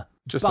armor.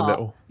 just a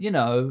little.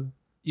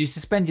 You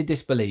suspend your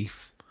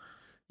disbelief.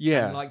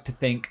 Yeah, And like to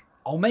think,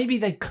 maybe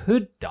they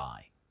could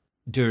die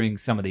during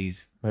some of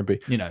these, maybe.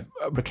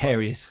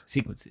 precarious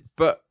sequences.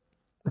 But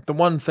the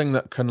one thing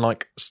that can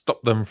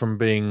stop them from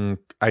being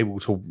able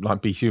to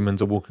be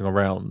humans or walking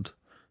around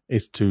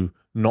is to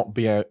not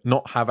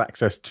have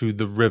access to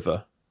the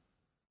river.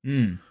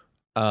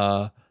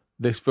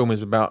 This film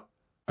is about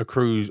a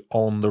cruise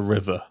on the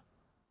river,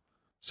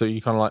 so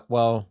you kind of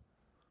well,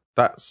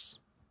 that's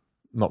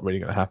not really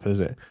going to happen, is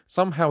it?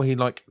 Somehow he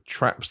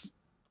traps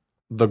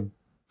the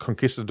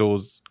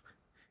conquistadors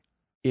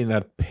in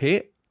a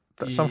pit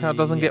that somehow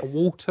doesn't get Yes.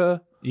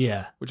 water,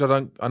 Yeah. which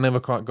I never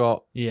quite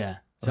got. Yeah.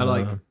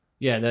 So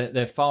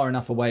they're far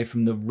enough away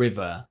from the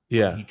river.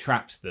 Yeah. He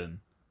traps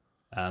them.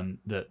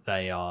 That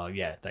they are,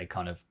 they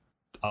kind of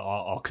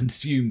are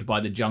consumed by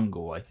the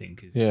jungle, I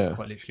think, is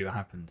quite literally what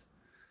happens.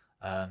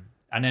 And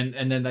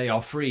then they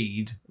are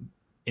freed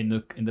in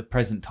the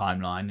present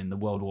timeline, in the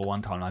World War I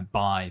timeline,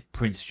 by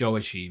Prince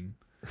Joachim,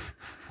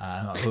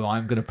 who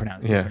I'm going to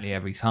pronounce differently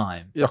every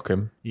time.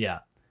 Joachim. Yeah.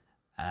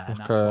 And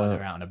that's why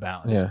they're out and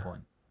about at this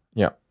point.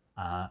 Yeah.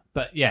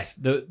 But yes,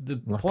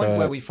 the point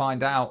where we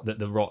find out that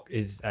The Rock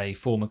is a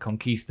former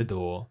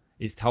conquistador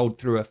is told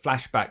through a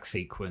flashback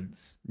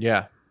sequence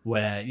Yeah.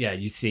 where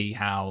you see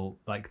how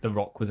The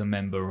Rock was a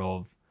member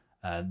of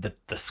the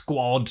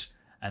squad,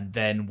 and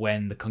then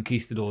when the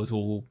conquistadors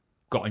all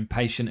got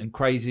impatient and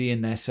crazy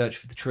in their search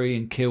for the tree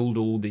and killed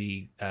all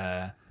the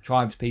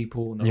tribes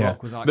people, and The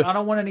Rock was like, I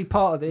don't want any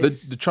part of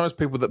this. The tribes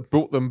people that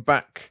brought them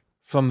back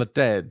from the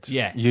dead,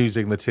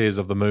 using the tears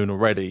of the moon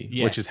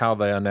already, which is how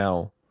they are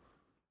now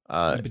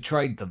he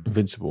betrayed them.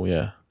 invincible.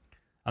 Yeah.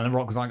 And The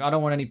Rock was like, I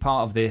don't want any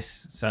part of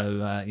this.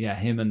 So,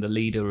 him and the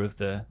leader of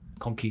the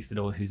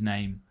conquistadors, whose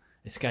name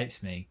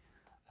escapes me,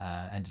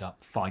 ended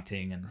up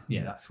fighting. And,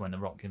 that's when The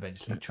Rock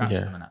eventually traps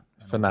them. And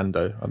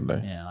Fernando, I don't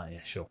know.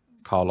 Yeah, sure.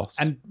 Carlos.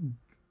 And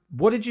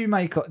what did you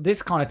make of...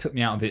 This kind of took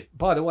me out of it.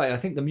 By the way, I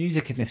think the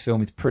music in this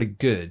film is pretty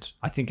good.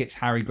 I think it's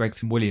Harry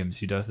Gregson Williams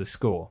who does the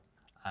score.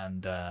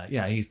 And,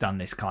 he's done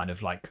this kind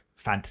of,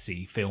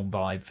 fantasy film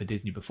vibe for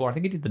Disney before. I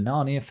think he did the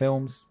Narnia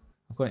films.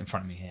 I've got it in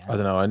front of me here. I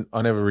don't know.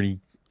 I never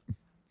really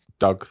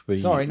dug the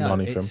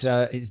Narnia films.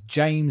 It's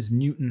James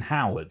Newton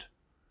Howard,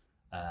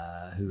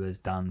 who has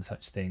done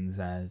such things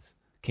as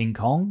King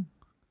Kong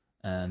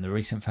and the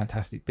recent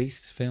Fantastic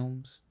Beasts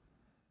films,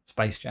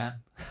 Space Jam.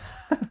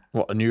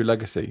 What, A New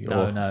Legacy?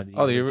 No.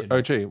 The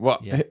OG.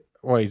 What? Yeah.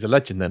 Well, he's a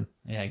legend then.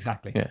 Yeah,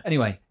 exactly. Yeah.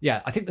 Anyway,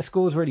 I think the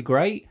score's really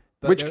great.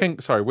 But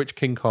Which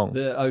King Kong?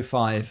 The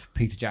 05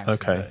 Peter Jackson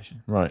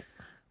version. Right.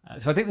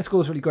 So I think the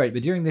score's really great.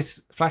 But during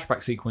this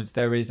flashback sequence,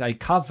 there is a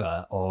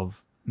cover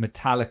of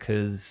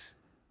Metallica's...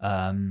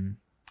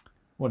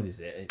 what is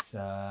it? It's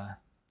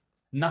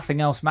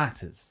Nothing Else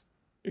Matters.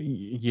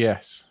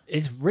 Yes.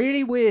 It's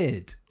really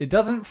weird. It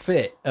doesn't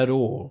fit at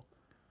all.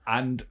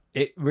 And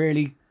it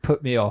really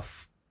put me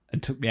off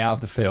and took me out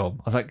of the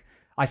film.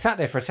 I sat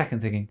there for a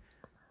second thinking,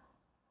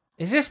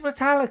 is this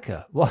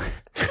Metallica? What?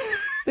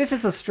 This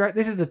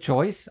is a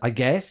choice, I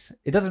guess.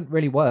 It doesn't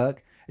really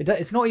work.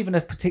 It's not even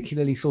a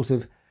particularly sort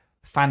of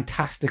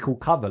fantastical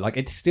cover.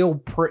 It's still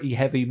pretty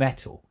heavy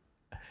metal.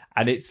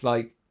 And it's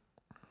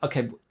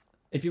okay,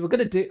 if you were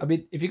going to do...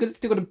 if you're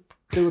still going to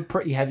do a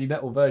pretty heavy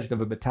metal version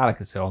of a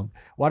Metallica song,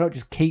 why not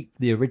just keep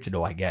the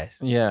original, I guess?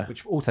 Yeah.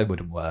 Which also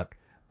wouldn't work.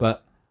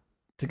 But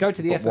to go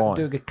to the effort why? of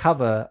doing a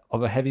cover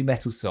of a heavy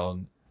metal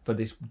song for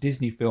this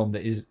Disney film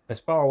that is as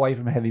far away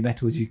from heavy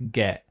metal as you can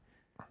get,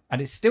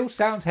 and it still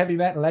sounds heavy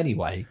metal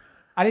anyway,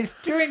 and it's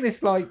during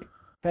this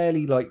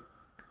fairly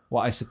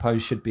what I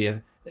suppose should be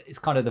it's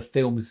kind of the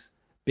film's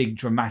big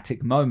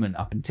dramatic moment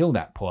up until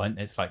that point.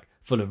 It's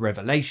full of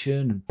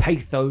revelation and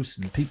pathos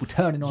and people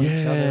turning on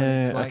each other.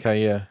 And it's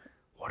okay, yeah.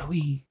 What are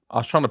we... I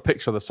was trying to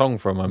picture the song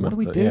for a moment. What are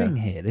we doing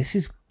here? This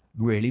is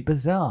really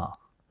bizarre.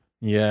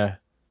 Yeah.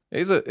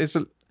 It's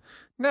a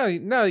now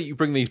that you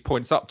bring these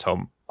points up,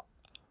 Tom,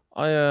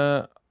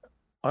 I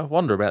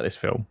wonder about this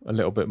film a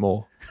little bit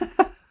more.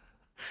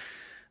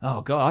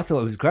 Oh, God, I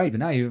thought it was great, but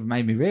now you've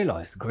made me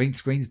realise the green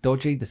screen's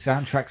dodgy, the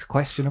soundtrack's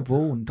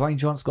questionable, and Dwayne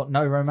Johnson's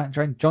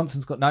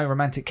got no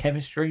romantic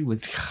chemistry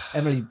with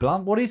Emily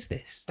Blunt. What is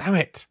this? Damn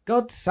it.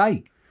 God's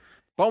sake.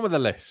 Bottom of the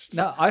list.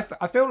 No, I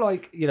feel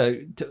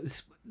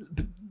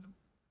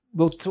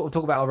we'll sort of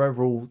talk about our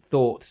overall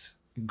thoughts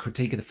and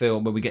critique of the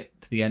film when we get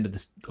to the end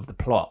of the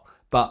plot.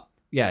 But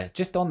yeah,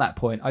 just on that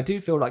point, I do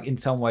feel like in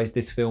some ways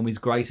this film is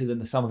greater than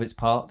the sum of its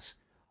parts.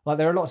 Like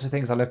there are lots of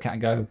things I look at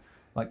and go,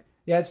 like,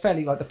 yeah, it's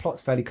fairly like the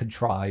plot's fairly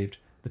contrived.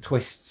 The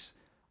twists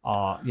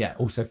are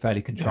also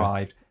fairly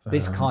contrived.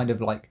 This kind of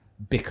like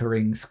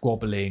bickering,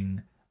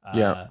 squabbling,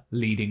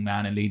 leading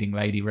man and leading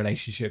lady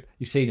relationship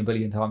you've seen a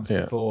billion times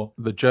before.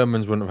 The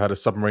Germans wouldn't have had a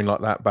submarine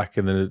like that back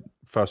in the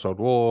First World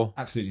War.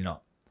 Absolutely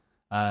not.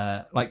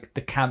 Like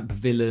the camp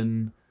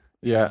villain.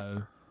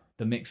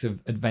 The mix of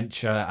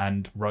adventure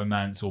and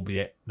romance,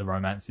 albeit the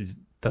romance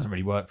doesn't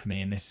really work for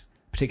me in this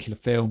particular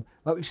film.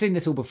 Like we've seen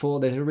this all before.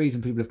 There's a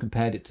reason people have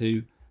compared it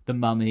to The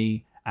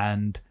Mummy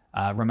and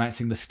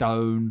Romancing the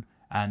Stone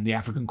and The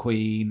African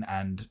Queen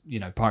and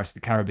Pirates of the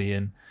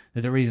Caribbean.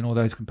 There's a reason all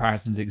those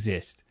comparisons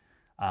exist.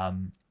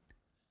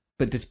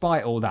 But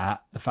despite all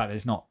that, the fact that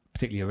it's not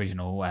particularly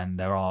original and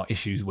there are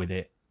issues with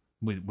it,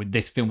 with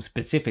this film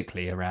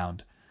specifically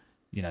around,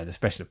 the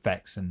special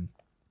effects and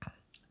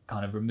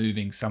kind of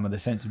removing some of the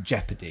sense of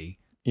jeopardy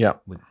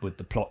with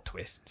the plot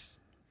twists.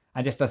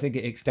 And just I think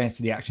it extends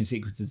to the action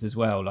sequences as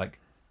well, like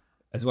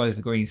as well as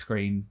the green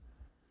screen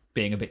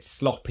being a bit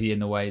sloppy in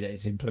the way that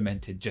it's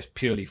implemented just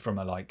purely from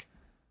a like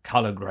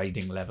color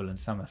grading level and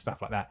some of the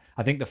stuff like that.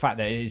 I think the fact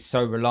that it is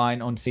so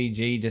reliant on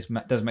CG just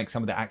does make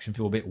some of the action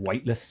feel a bit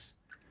weightless.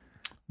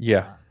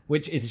 Yeah.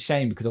 Which is a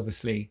shame because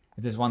obviously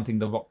if there's one thing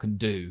The Rock can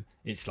do,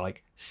 it's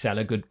like sell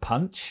a good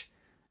punch.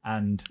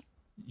 And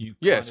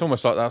it's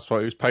almost like that's what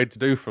he was paid to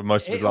do for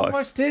most of his life. It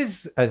almost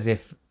is as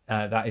if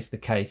that is the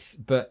case,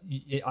 but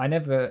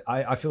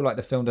I feel like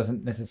the film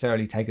doesn't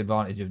necessarily take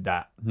advantage of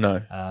that.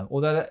 No.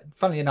 Although,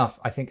 funnily enough,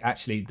 I think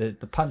actually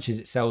the punches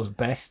it sells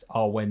best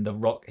are when The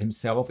Rock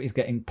himself is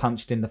getting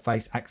punched in the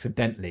face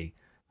accidentally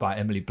by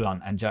Emily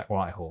Blunt and Jack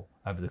Whitehall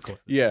over the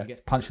course of the film. He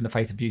gets punched in the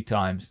face a few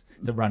times.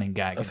 It's a running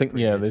gag. I think,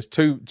 there's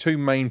two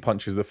main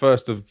punches. The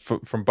first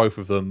from both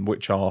of them,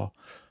 which are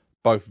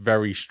both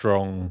very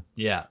strong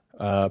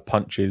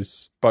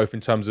punches, both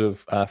in terms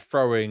of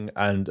throwing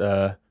and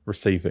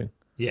receiving.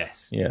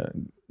 Yes. Yeah.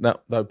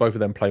 That both of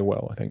them play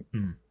well, I think.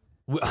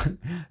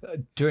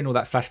 During all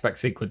that flashback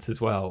sequence as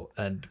well,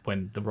 and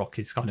when The Rock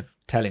is kind of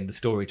telling the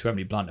story to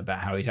Emily Blunt about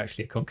how he's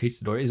actually a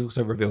conquistador, it is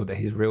also revealed that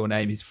his real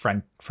name is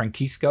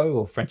Francisco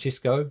or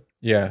Francisco.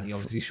 Yeah. And he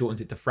obviously shortens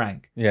it to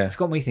Frank. Yeah. It's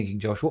got me thinking,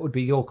 Josh, what would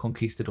be your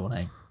conquistador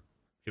name?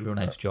 Your real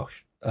name's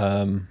Josh.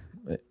 It'd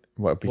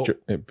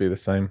be the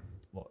same.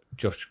 What,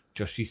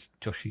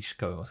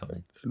 Joshisco or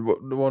something?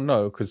 Well,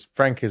 no, because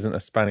Frank isn't a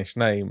Spanish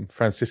name.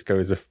 Francisco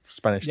is a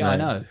Spanish name. Yeah, I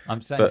know.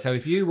 I'm saying, so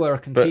if you were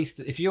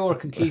if you're a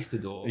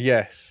conquistador,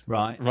 yes,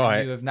 right,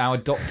 and you have now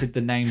adopted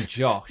the name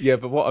Josh. Yeah,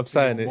 but what I'm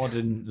saying is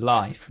modern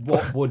life.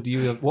 What would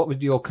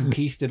your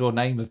conquistador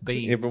name have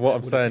been? Yeah, but what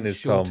I'm saying is,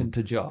 Tom,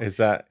 is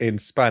that in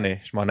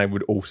Spanish, my name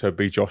would also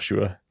be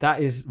Joshua.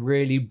 That is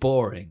really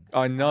boring.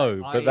 I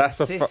know, but that's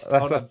a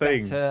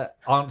thing. Better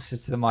answer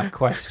to my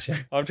question.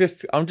 I'm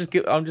just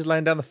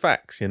laying down the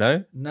facts,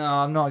 No,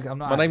 I'm not.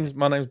 My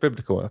name's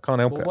biblical. I can't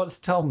help it. What's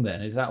Tom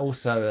then? Is that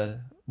also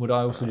would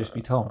I also just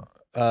be Tom?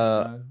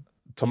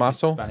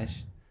 Tommaso.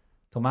 Spanish.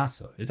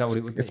 Tommaso. Is that what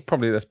it would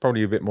be? That's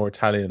probably a bit more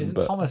Italian. Isn't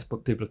Thomas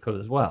biblical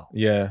as well?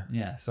 Yeah.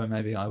 Yeah. So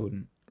maybe I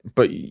wouldn't.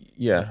 But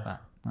yeah.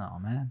 Oh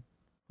man.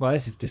 Well,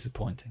 this is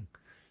disappointing.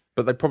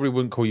 But they probably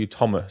wouldn't call you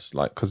Thomas,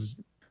 like because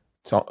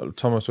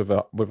Thomas with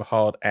a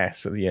hard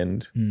S at the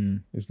end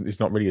is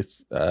not really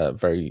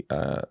very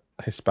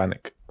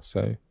Hispanic.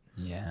 So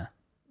yeah.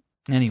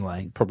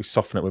 Anyway, probably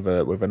soften it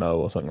with an O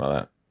or something like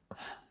that.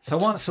 So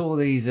once all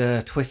these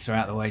twists are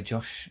out of the way,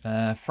 Josh,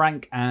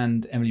 Frank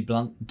and Emily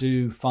Blunt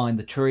do find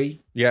the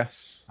tree.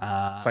 Yes,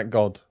 thank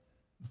God.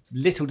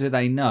 Little do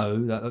they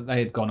know that they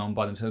had gone on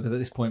by themselves, because at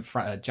this point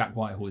Jack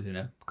Whitehall is in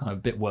a kind of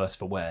a bit worse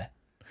for wear.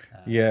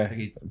 I think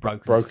he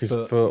broke his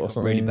foot or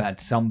something. Really bad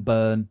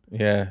sunburn.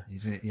 Yeah,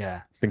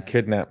 been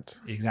kidnapped.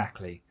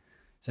 Exactly.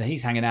 So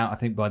he's hanging out. I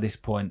think by this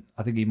point,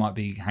 he might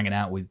be hanging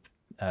out with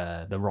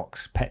The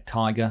Rock's pet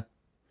tiger.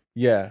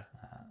 Yeah,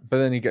 but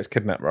then he gets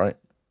kidnapped, right?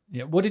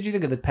 Yeah. What did you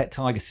think of the pet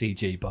tiger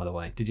CG, by the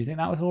way? Did you think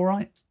that was all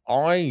right?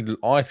 I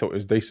thought it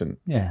was decent.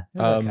 Yeah, it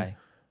was okay.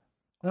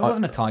 Well, it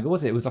wasn't a tiger,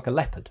 was it? It was like a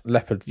leopard.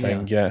 Leopard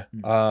thing, yeah.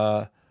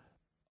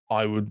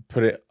 I would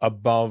put it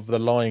above The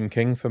Lion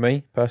King for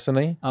me,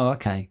 personally. Oh,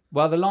 okay.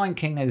 Well, The Lion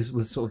King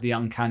was sort of the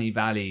uncanny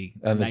valley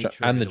and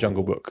the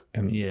Jungle Book.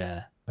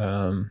 Yeah.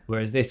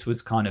 Whereas this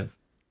was kind of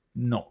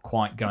not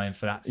quite going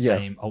for that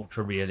same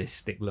ultra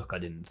realistic look, I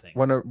didn't think.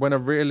 When a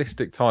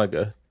realistic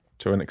tiger,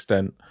 to an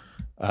extent,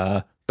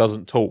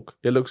 doesn't talk,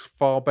 it looks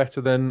far better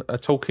than a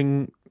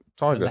talking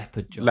tiger.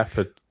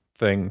 Leopard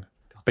thing.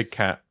 God. Big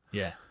cat.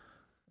 Yeah.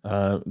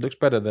 Looks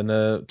better than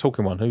a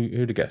talking one.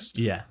 Who'd have guessed?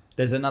 Yeah.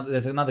 There's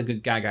another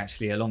good gag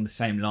actually along the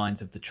same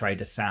lines of the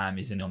Trader Sam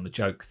is in on the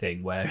joke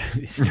thing, where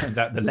it turns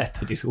out the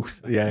leopard is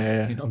also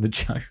in on the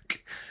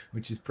joke,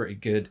 which is pretty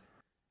good.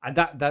 And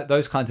that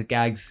those kinds of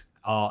gags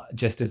are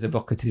just as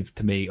evocative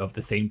to me of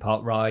the theme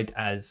park ride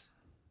as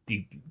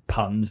the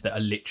puns that are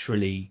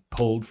literally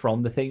pulled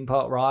from the theme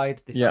park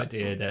ride. This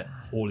idea that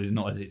all is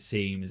not as it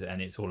seems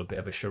and it's all a bit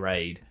of a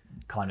charade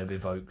kind of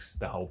evokes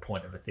the whole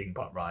point of a thing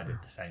but ride in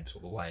the same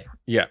sort of way,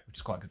 Yeah. which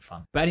is quite good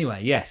fun. But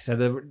anyway, yes.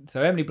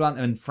 So Emily Blunt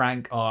and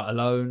Frank are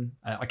alone.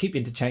 I keep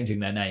interchanging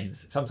their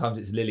names. Sometimes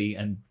it's Lily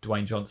and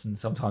Dwayne Johnson.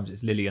 Sometimes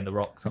it's Lily and The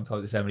Rock.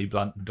 Sometimes it's Emily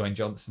Blunt and Dwayne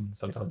Johnson.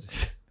 Sometimes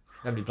it's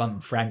Emily Blunt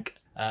and Frank.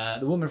 The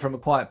woman from A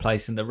Quiet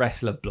Place and the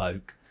wrestler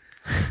bloke.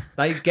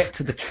 They get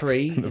to the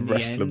tree in the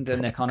end,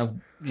 and they're kind of,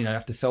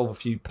 have to solve a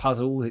few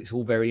puzzles. It's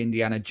all very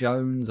Indiana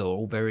Jones, or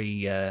all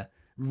very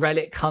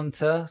Relic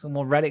Hunter. Some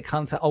more Relic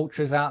Hunter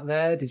ultras out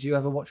there. Did you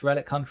ever watch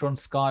Relic Hunter on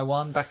Sky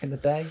One back in the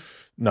day?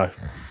 No.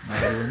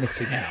 No, you were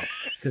missing out,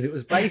 because it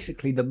was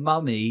basically The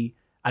Mummy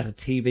as a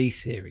TV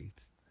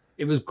series.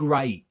 It was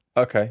great.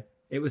 Okay.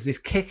 It was this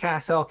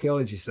kick-ass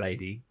archaeologist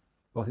lady,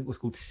 who I think was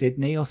called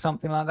Sydney or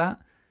something like that,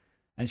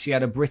 and she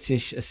had a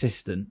British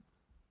assistant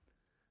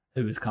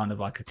who was kind of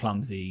like a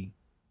clumsy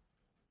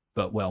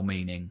but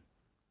well-meaning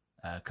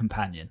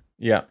companion.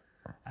 Yeah.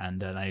 And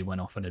they went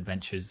off on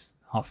adventures,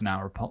 half an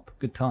hour a pop.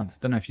 Good times.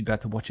 Don't know if you'd be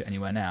able to watch it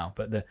anywhere now,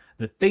 but the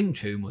theme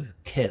tune was a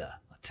killer,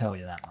 I tell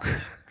you that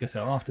much.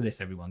 So after this,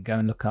 everyone, go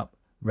and look up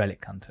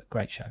Relic Hunter.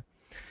 Great show.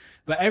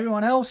 But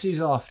everyone else who's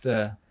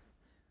after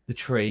the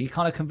tree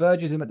kind of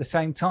converges them at the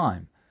same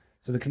time.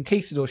 So the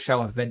conquistadors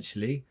show up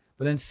eventually,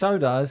 but then so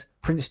does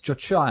Prince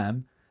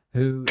Joachim,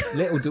 who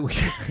little do we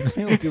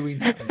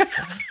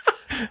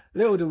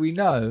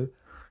know,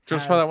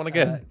 Just try that one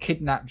again.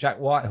 Kidnapped Jack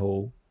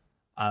Whitehall,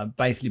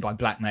 basically by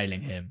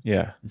blackmailing him.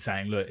 Yeah. And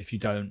saying, look, if you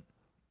don't,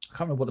 I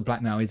can't remember what the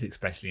blackmail is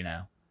especially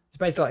now. It's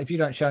basically like, if you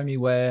don't show me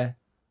where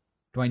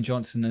Dwayne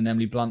Johnson and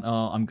Emily Blunt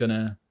are, I'm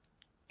gonna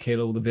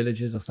kill all the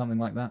villagers or something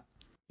like that.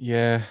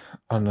 Yeah,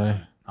 I know.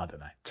 I don't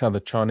know. Tell the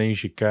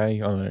Chinese you're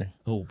gay. I know.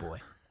 Oh boy.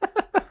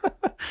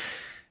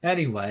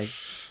 Anyway,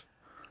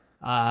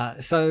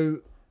 so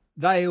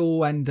they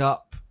all end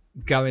up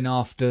going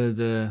after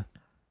the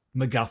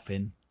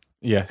MacGuffin.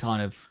 Yes.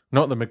 Kind of.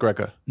 Not the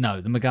McGregor. No,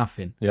 the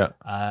MacGuffin. Yeah.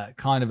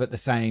 Kind of at the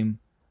same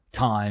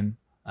time.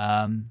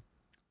 I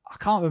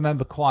can't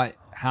remember quite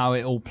how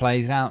it all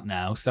plays out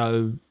now.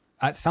 So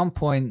at some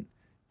point,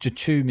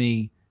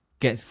 Jachumi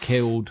gets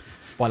killed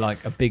by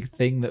like a big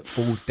thing that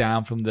falls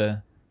down from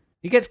the.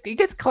 He gets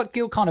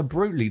killed kind of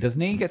brutally,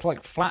 doesn't he? He gets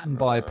like flattened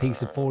by a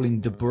piece of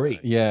falling debris.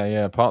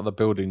 Yeah. Part of the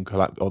building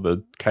collapse, or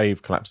the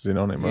cave collapses in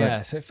on him, right?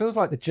 Yeah, so it feels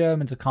like the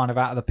Germans are kind of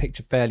out of the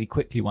picture fairly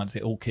quickly once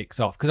it all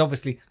kicks off. Because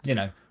obviously,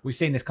 we've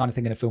seen this kind of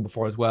thing in a film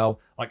before as well.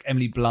 Like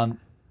Emily Blunt.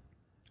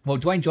 Well,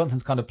 Dwayne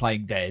Johnson's kind of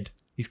playing dead.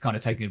 He's kind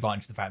of taking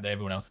advantage of the fact that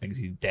everyone else thinks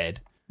he's dead.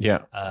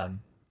 Yeah.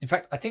 In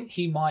fact, I think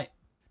he might.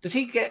 Does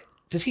he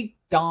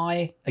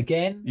die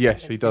again?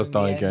 Yes, he does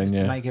die again,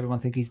 yeah. To make everyone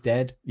think he's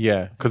dead?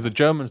 Yeah, because the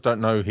Germans don't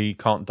know he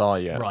can't die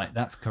yet. Right,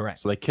 that's correct.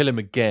 So they kill him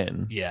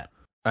again. Yeah.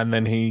 And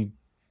then he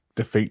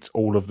defeats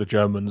all of the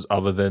Germans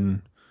other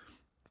than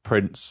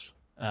Prince.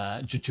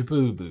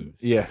 Jachububus.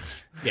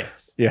 Yes.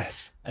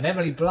 Yes. And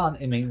Emily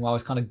Blunt, meanwhile,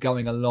 is kind of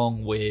going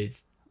along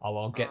with,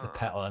 I'll get the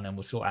petal and then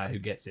we'll sort out who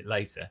gets it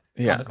later.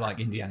 Yeah. Kind of like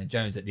Indiana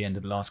Jones at the end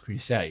of The Last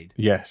Crusade.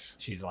 Yes.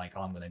 She's like,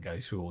 I'm going to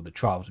go through all the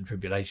trials and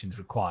tribulations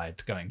required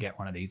to go and get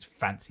one of these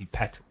fancy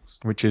petals.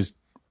 Which is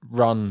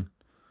run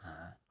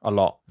a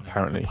lot,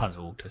 apparently. A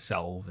puzzle to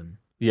solve. And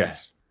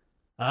yes.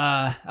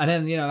 And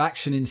then,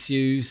 action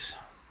ensues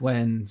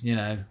when,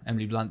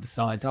 Emily Blunt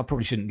decides, I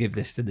probably shouldn't give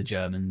this to the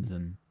Germans,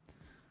 and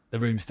the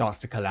room starts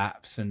to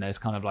collapse, and there's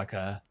kind of like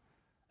kind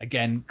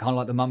of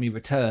like The Mummy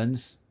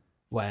Returns,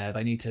 where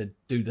they need to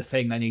do the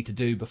thing they need to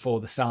do before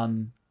the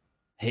sun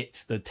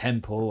hits the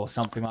temple or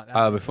something like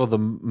that. Before the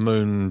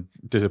moon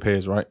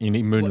disappears, right? You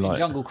need moonlight. Well, in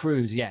Jungle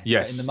Cruise, yes.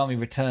 Yes. But in The Mummy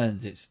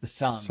Returns, it's the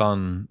sun.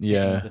 Sun,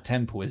 yeah. The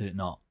temple, is it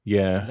not?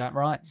 Yeah. Is that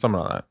right?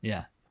 Something like that.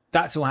 Yeah.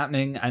 That's all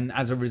happening, and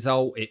as a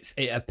result,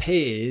 it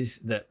appears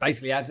that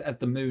basically as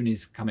the moon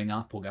is coming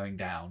up or going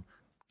down,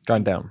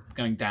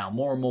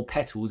 more and more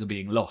petals are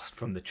being lost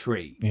from the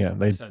tree. Yeah,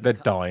 they're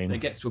dying. It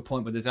gets to a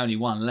point where there's only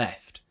one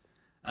left.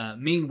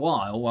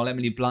 Meanwhile, while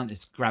Emily Blunt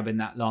is grabbing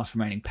that last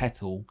remaining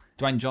petal,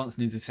 Dwayne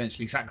Johnson is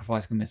essentially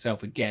sacrificing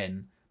himself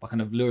again by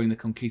kind of luring the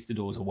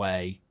conquistadors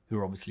away, who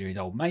are obviously his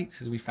old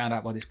mates, as we found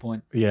out by this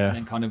point. Yeah. And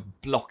then kind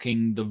of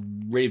blocking the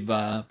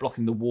river,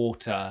 blocking the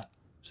water,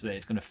 so that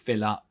it's going to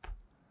fill up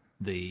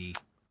the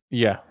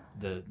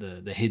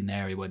hidden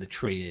area where the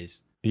tree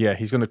is. Yeah,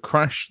 he's going to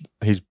crash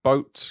his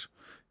boat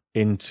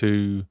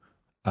into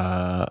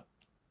the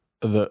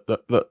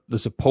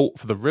support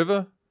for the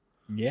river.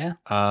 Yeah.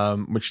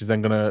 Which is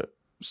then going to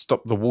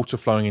stop the water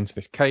flowing into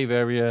this cave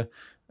area.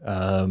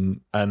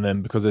 And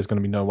then because there's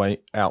going to be no way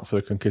out for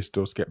the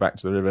conquistadors to get back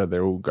to the river,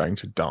 they're all going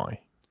to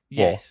die.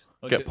 Yes.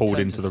 Or get pulled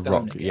into the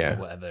rock. Yeah.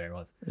 Or whatever it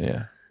was.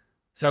 Yeah.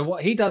 So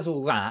what he does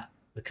all that,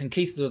 the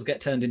conquistadors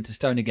get turned into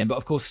stone again, but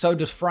of course so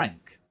does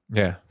Frank.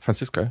 Yeah,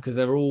 Francisco. Because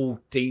they're all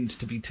deemed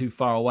to be too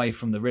far away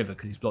from the river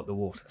because he's blocked the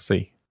water.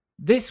 See.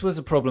 This was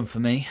a problem for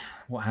me.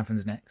 What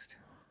happens next?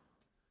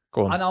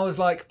 Go on. And I was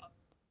like,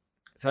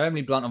 so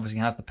Emily Blunt obviously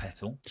has the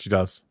petal. She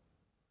does.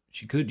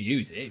 She could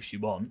use it if she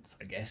wants,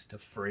 I guess, to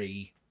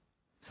free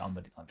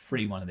somebody, like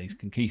free one of these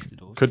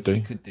conquistadors.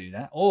 She could do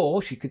that.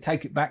 Or she could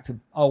take it back to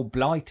old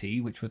Blighty,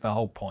 which was the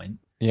whole point.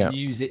 Yeah. And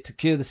use it to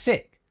cure the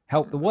sick.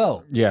 help the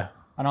world. Yeah.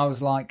 And I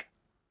was like,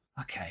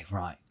 okay,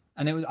 right.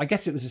 And I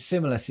guess it was a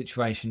similar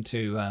situation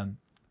to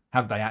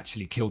Have They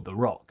Actually Killed the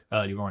Rock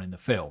earlier on in the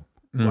film,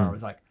 where I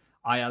was like,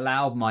 I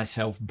allowed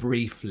myself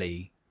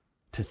briefly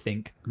to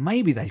think,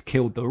 maybe they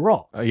killed the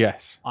Rock.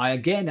 Yes. I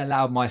again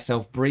allowed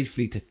myself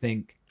briefly to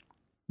think,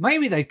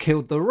 maybe they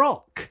killed the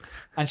Rock.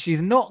 And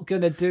she's not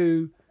going to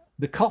do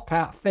the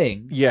cop-out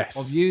thing Yes.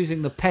 of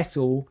using the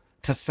petal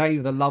to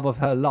save the love of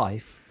her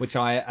life, which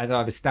as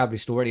I've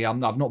established already, I've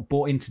not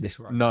bought into this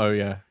romance. No,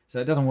 yeah.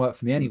 So it doesn't work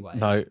for me anyway.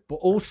 No. But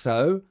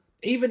also,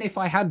 even if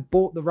I had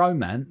bought the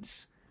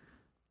romance,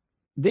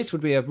 this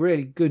would be a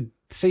really good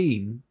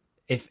scene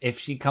if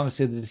she comes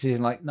to the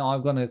decision like, no,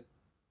 I'm going to,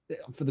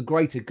 for the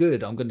greater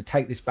good, I'm going to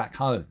take this back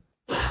home.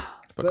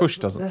 But of course she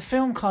doesn't. The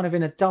film kind of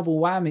in a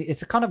double whammy.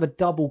 It's a kind of a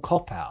double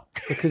cop-out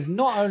because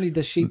not only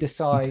does she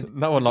decide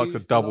No one likes a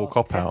double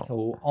cop-out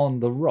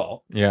on the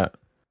Rock. Yeah.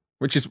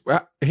 Which is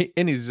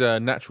in his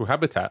natural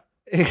habitat.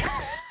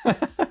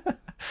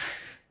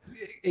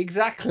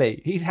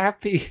 Exactly. He's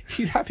happy.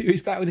 He's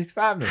back with his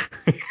family.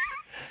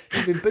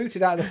 He's been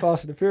booted out of the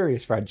Fast and the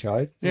Furious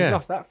franchise. So he's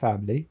lost that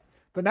family.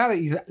 But now that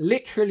he's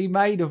literally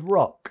made of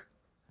rock,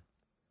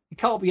 he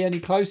can't be any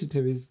closer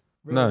to his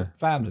real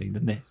family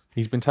than this.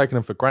 He's been taking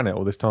them for granite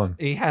all this time.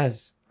 He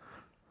has.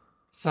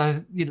 So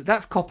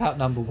that's cop-out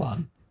number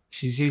one.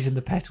 She's using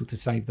the petal to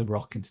save the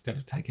rock instead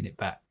of taking it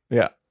back.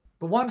 Yeah.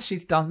 But once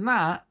she's done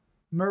that,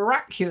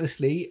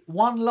 miraculously,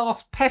 one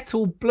last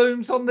petal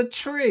blooms on the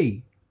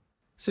tree.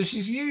 So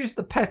she's used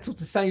the petal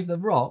to save the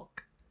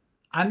rock,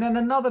 and then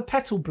another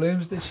petal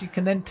blooms that she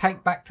can then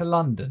take back to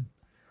London.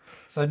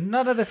 So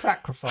none of the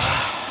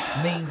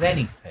sacrifice means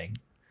anything.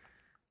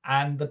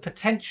 And the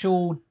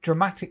potential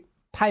dramatic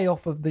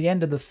payoff of the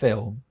end of the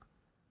film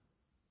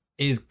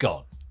is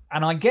gone.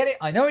 And I get it.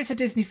 I know it's a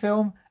Disney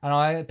film,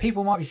 and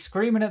people might be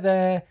screaming at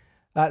their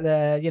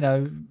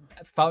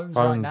phones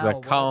right now, their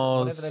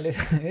cars.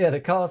 Yeah,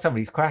 the cars.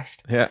 Somebody's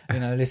crashed. Yeah.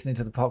 Listening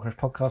to the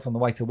podcast on the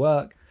way to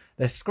work.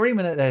 They're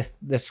screaming at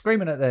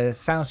their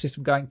sound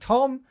system, going,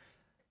 "Tom,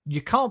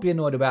 you can't be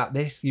annoyed about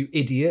this, you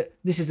idiot.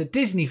 This is a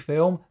Disney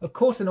film. Of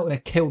course they're not going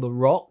to kill the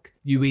Rock,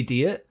 you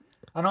idiot."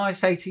 And I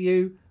say to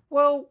you,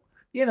 well,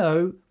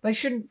 they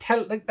shouldn't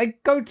tell. They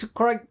go to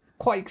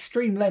quite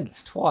extreme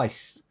lengths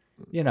twice.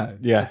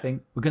 To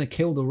think we're going to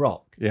kill the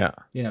Rock. Yeah.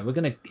 We're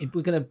going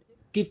to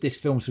give this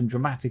film some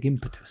dramatic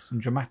impetus, some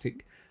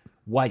dramatic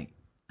weight,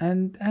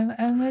 and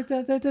they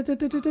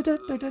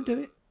don't do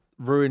it.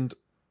 Ruined.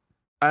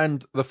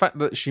 And the fact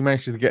that she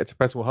manages to get to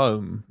Petal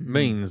Home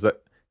means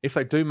that if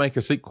they do make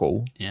a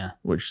sequel,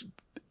 which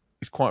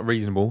is quite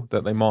reasonable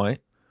that they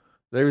might,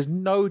 there is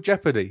no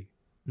jeopardy.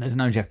 There's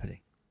no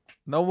jeopardy.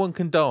 No one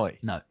can die.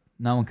 No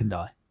one can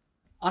die.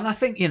 And I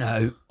think,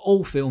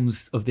 all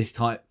films of this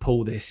type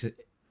pull this.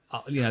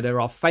 There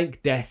are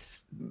fake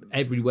deaths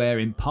everywhere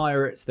in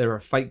Pirates. There are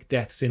fake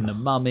deaths in The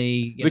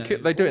Mummy.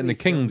 They do it in The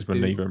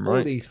Kingsman even, right?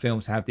 All these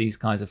films have these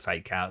kinds of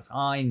fake outs.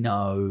 I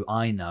know.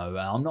 I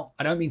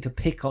don't mean to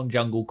pick on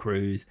Jungle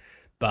Cruise,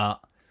 but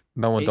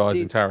no one dies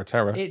in Tower of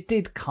Terror. It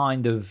did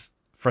kind of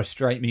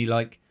frustrate me.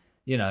 Like,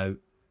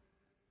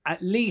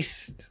 at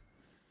least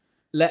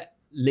let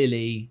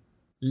Lily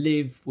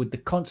live with the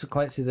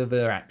consequences of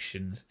her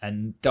actions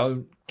and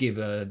don't give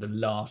her the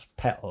last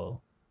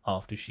petal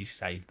after she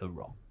saved the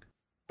Rock.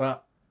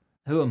 But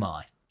who am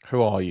I?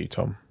 Who are you,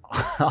 Tom?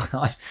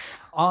 I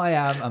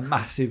am a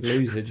massive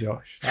loser,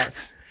 Josh.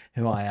 That's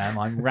who I am.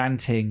 I'm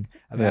ranting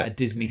about a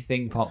Disney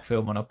theme park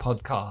film on a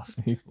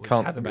podcast. You which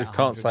can't, has about you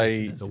can't 100 say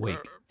listeners a week.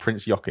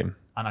 Prince Joachim.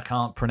 And I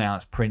can't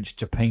pronounce Prince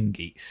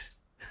Japingis.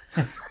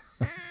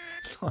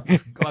 Not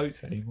even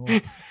close anymore.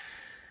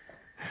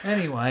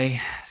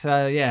 Anyway,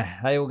 so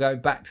they all go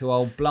back to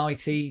old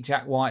Blighty.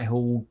 Jack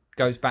Whitehall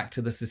goes back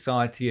to the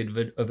Society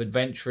of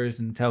Adventurers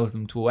and tells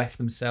them to F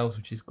themselves,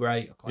 which is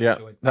great. I quite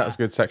enjoyed that. That was a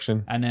good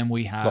section. And then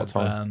we have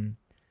kind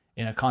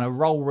of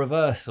role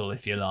reversal,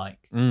 if you like,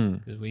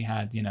 because we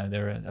had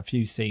there are a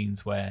few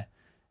scenes where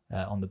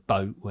on the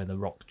boat where the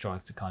Rock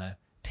tries to kind of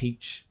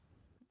teach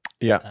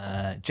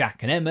Jack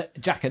and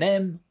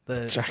M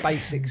the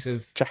basics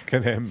of Jack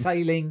and M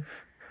sailing.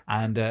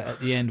 And at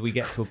the end, we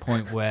get to a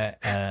point where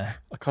I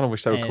kind of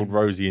wish they were called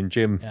Rosie and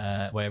Jim,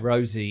 where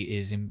Rosie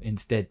is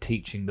instead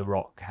teaching the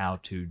Rock how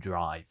to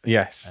drive.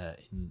 Yes,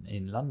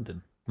 in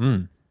London.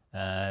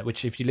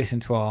 Which, if you listen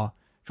to our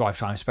Drive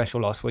Time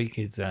special last week,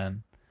 is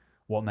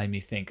what made me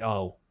think,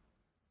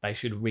 they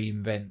should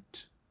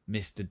reinvent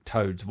Mr.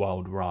 Toad's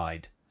Wild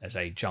Ride as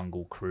a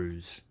Jungle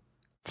Cruise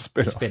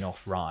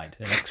spin-off ride,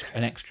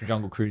 an extra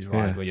Jungle Cruise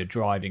ride where you're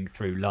driving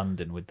through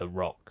London with the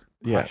Rock.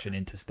 Crashing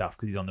into stuff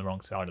because he's on the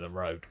wrong side of the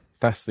road.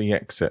 That's the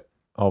exit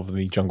of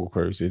the Jungle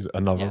Cruise, is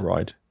another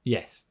ride.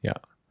 Yes. Yeah.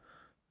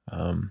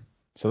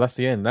 So that's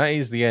the end. That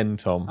is the end,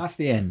 Tom. That's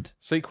the end.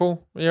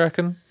 Sequel, you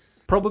reckon?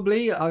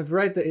 Probably. I've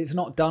read that it's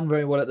not done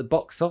very well at the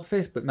box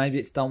office, but maybe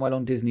it's done well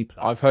on Disney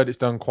Plus. I've heard it's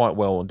done quite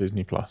well on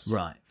Disney Plus.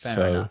 Right.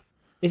 Fair enough.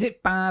 Is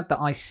it bad that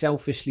I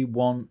selfishly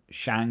want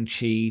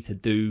Shang-Chi to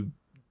do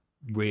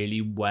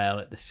really well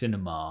at the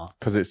cinema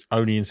Because it's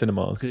only in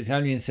cinemas. because it's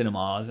only in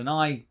cinemas. And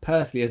I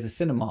personally, as a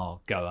cinema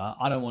goer,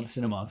 I don't want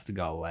cinemas to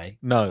go away.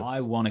 No.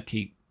 I want to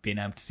keep being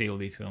able to see all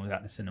these films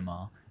at the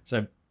cinema.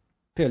 So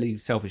purely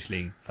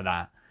selfishly for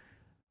that.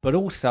 But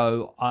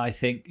also, I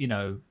think,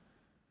 and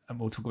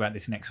we'll talk about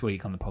this next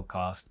week on the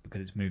podcast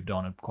because it's moved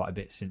on quite a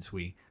bit since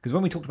because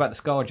when we talked about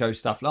the ScarJo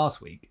stuff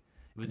last week,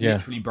 it was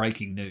literally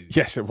breaking news.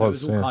 Yes, it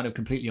was. It was all kind of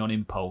completely on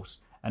impulse.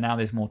 And now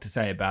there's more to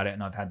say about it,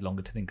 and I've had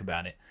longer to think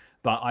about it.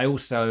 But I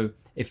also,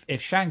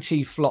 if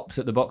Shang-Chi flops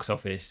at the box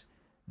office,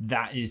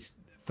 that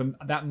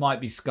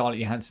might be Scarlett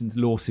Johansson's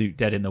lawsuit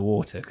dead in the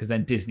water, because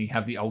then Disney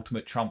have the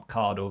ultimate trump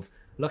card of,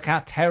 look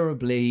how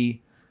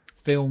terribly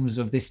films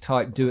of this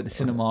type do at the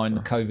cinema in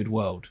the COVID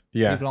world.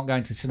 Yeah. People aren't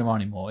going to cinema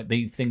anymore.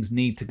 These things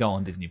need to go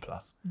on Disney+.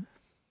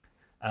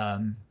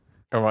 All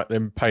right,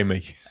 then pay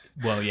me.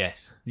 Well,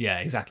 yes. Yeah,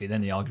 exactly.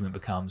 Then the argument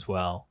becomes,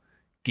 well,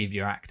 give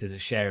your actors a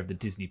share of the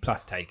Disney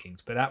Plus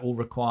takings. But that will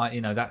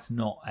require, that's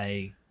not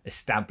a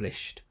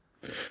established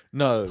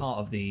No. part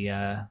of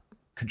the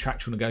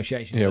contractual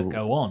negotiations that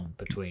go on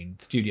between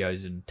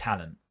studios and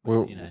talent.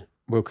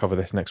 We'll cover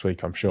this next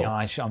week, I'm sure. Yeah,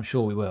 I'm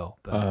sure we will.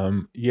 But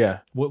yeah.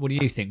 what do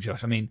you think,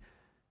 Josh? I mean,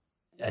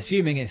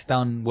 assuming it's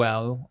done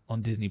well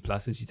on Disney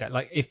Plus, as you say,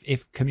 like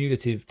if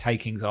cumulative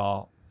takings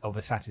are of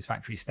a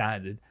satisfactory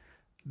standard,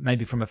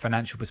 maybe from a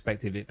financial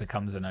perspective, it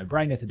becomes a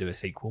no-brainer to do a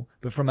sequel.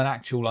 But from an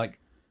actual, like,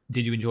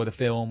 did you enjoy the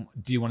film?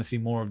 Do you want to see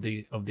more of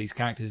these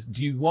characters?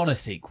 Do you want a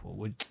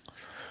sequel?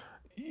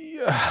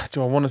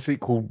 Do I want a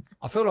sequel?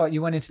 I feel like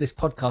you went into this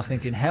podcast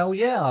thinking, hell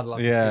yeah, I'd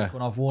like a sequel,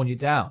 and I've worn you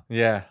down.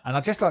 Yeah. And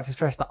I'd just like to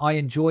stress that I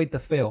enjoyed the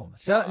film,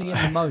 certainly in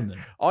the moment.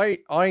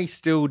 I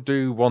still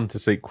do want a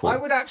sequel. I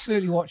would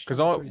absolutely watch because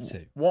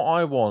too. what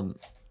I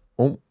want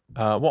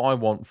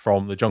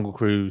from the Jungle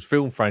Cruise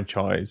film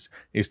franchise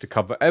is to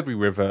cover every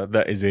river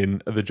that is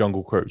in the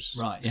Jungle Cruise.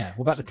 Right, yeah.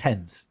 What about the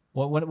Thames?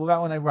 What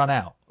about when they run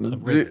out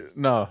of rivers?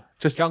 No,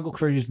 just Jungle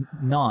Cruise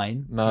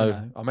 9.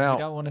 No, I'm out. You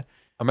don't want to...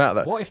 I'm out of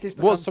that. What if this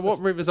what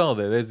rivers are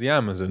there? There's the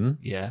Amazon.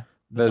 Yeah.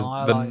 There's the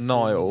I assume,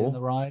 Nile, is in the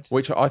ride.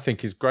 which I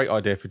think is a great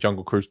idea for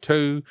Jungle Cruise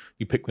 2.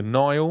 You pick the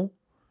Nile,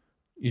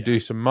 you do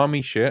some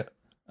mummy shit,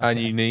 and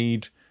you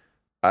need...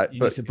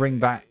 need to bring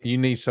back... You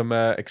need some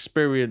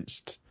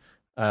experienced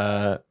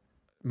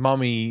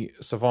mummy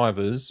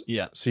survivors.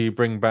 Yeah. So you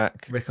bring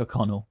back Rick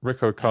O'Connell.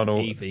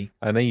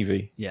 And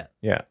Evie. Yeah.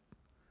 Yeah.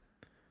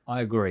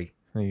 I agree.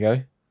 There you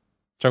go.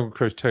 Jungle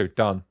Cruise 2,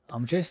 done.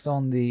 I'm just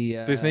on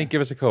the... Disney,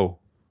 give us a call.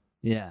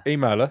 Yeah.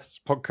 Email us,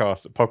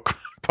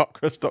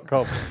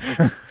 podcast@popcrush.com.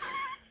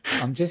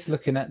 I'm just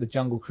looking at the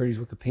Jungle Cruise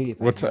Wikipedia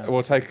page.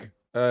 We'll take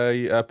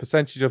a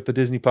percentage of the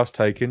Disney Plus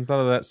takings. None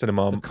of that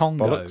cinema The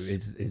Congo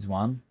bollocks. is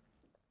one.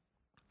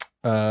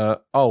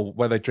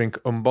 Where they drink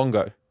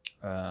umbongo.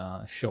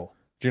 Sure.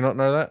 Do you not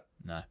know that?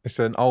 No. It's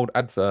an old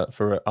advert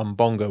for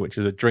umbongo, which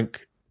is a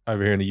drink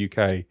over here in the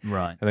UK.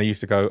 Right. And they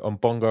used to go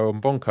umbongo,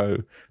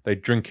 umbongo. They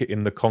drink it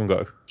in the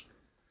Congo.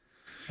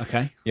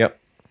 Okay. Yep.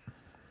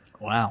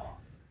 Wow.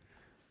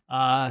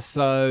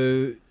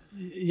 So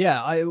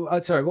yeah, I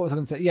sorry, what was I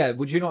going to say? Yeah,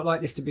 would you not like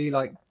this to be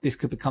like this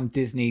could become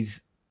Disney's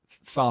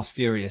Fast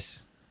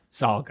Furious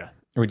saga?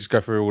 We just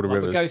go through all the Like,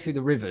 rivers. we go through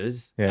the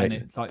rivers, Yeah, and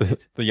it's like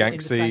the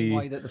Yangtze. in the same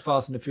way that the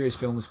Fast and the Furious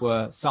films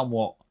were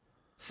somewhat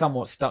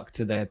stuck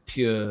to their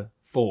pure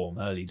form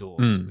early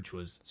doors, which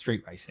was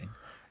street racing.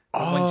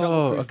 But when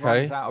Jungle Cruise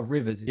runs out of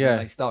rivers, is when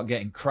they start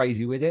getting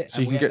crazy with it.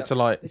 So you can get to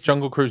like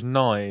Jungle Cruise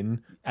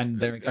 9, and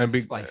they're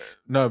in space.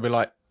 No, it'd be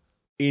like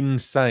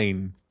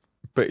insane,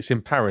 but it's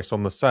in Paris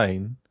on the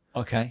Seine.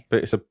 Okay.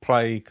 But it's a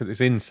play because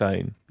it's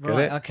insane. Get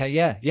it? Okay,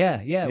 yeah.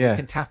 We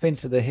can tap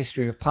into the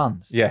history of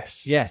puns.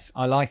 Yes,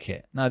 I like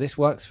it. No, this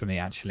works for me,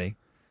 actually.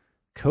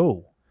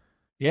 Cool.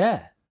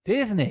 Yeah,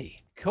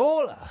 Disney,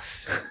 call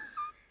us.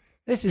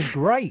 This is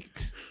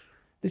great.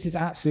 This is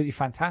absolutely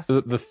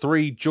fantastic. The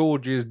Three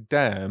Gorges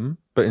Dam,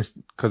 but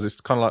because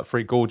it's kind of like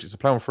Three Gorges, it's a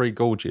play on Three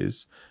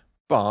Gorges,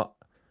 but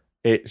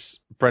it's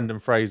Brendan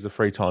Fraser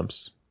 3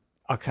 times.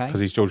 Okay. Because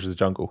he's George of the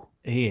Jungle.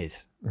 He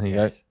is. There you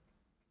go.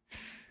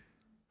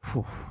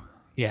 Whew.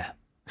 Yeah.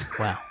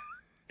 Wow.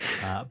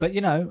 But,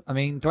 I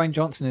mean, Dwayne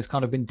Johnson has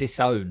kind of been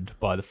disowned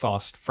by the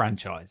Fast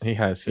franchise. He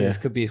has, so this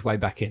could be his way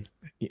back in.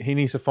 He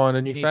needs to find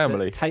a new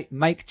family.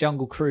 Make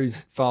Jungle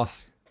Cruise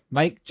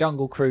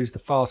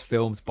the Fast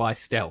films by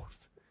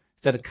stealth.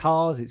 Instead of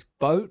cars, it's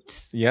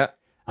boats. Yeah.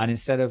 And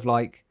instead of,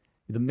 like,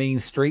 the mean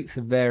streets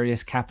of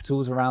various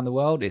capitals around the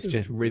world, it's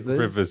just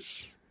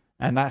rivers.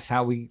 And that's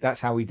how we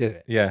do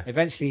it. Yeah.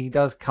 Eventually, he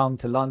does come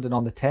to London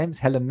on the Thames.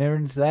 Helen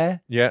Mirren's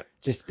there. Yeah.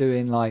 Just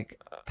doing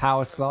like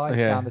power slides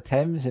down the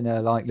Thames in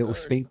a like little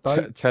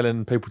speedboat.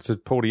 Telling people to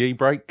pull the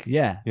e-brake.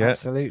 Yeah.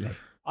 Absolutely.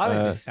 I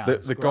think this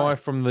sounds the guy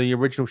from the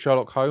original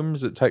Sherlock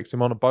Holmes that takes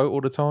him on a boat all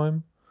the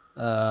time.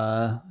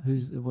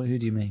 Who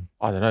do you mean?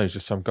 I don't know. He's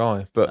just some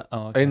guy. But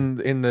okay.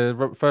 in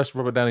the first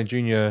Robert Downey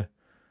Jr.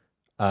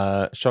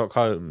 Sherlock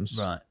Holmes,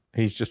 right?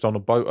 He's just on a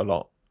boat a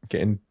lot,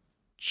 getting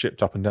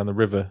shipped up and down the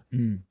river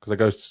because they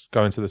go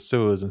into the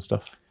sewers and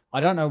stuff. I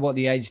don't know what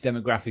the age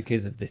demographic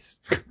is of this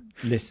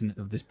listen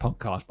of this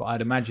podcast, but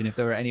I'd imagine if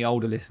there are any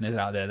older listeners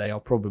out there, they are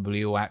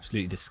probably all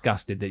absolutely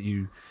disgusted that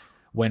you,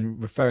 when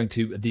referring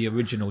to the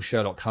original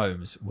Sherlock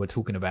Holmes, were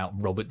talking about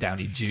Robert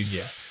Downey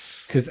Jr.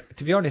 Because,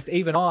 to be honest,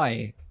 even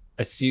I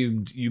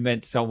assumed you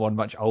meant someone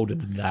much older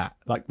than that.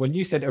 Like, when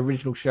you said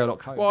original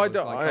Sherlock Holmes, Well,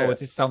 is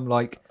this some,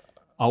 like,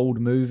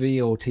 old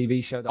movie or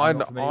TV show that I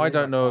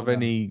don't know of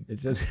any.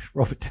 It's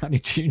Robert Downey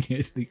Jr.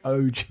 is the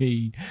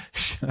OG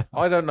Sherlock.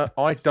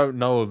 I don't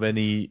know of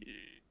any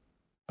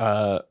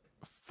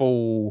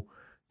full,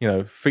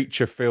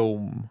 feature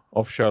film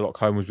of Sherlock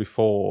Holmes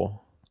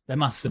before. There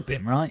must have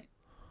been, right?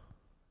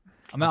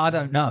 I mean, I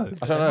don't know.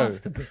 I don't know.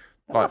 Must have been.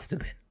 There must have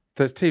been.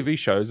 There's TV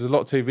shows. There's a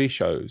lot of TV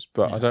shows,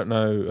 but I don't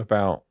know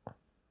about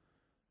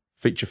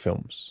feature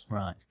films.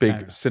 Right.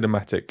 Big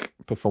cinematic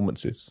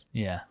performances.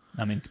 Yeah.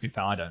 I mean, to be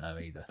fair, I don't know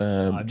either.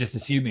 I'm just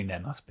assuming there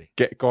must be.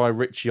 Get Guy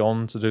Ritchie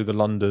on to do the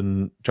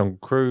London Jungle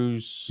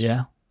Cruise.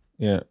 Yeah.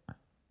 Yeah.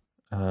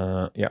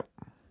 Yeah.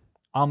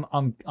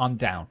 I'm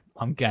down.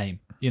 I'm game.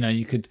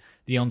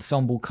 The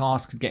ensemble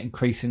cast could get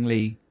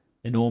increasingly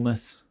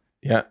enormous.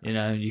 Yeah.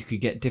 You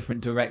could get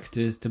different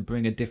directors to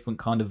bring a different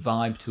kind of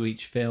vibe to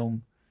each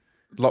film.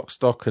 Lock,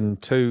 Stock,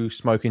 and Two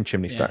Smoking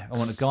Chimney Stacks. I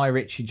want a Guy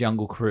Ritchie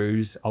Jungle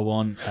Cruise. I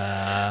want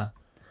a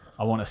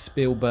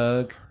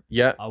Spielberg.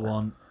 Yeah. I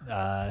want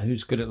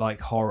who's good at like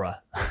horror.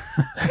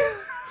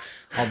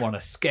 I want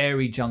a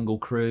scary Jungle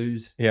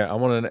Cruise. Yeah, I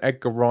want an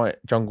Edgar Wright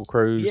Jungle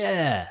Cruise.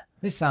 Yeah,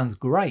 this sounds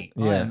great.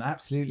 Yeah. I am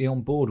absolutely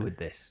on board with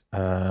this.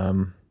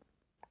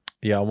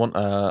 Yeah, I want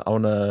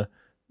a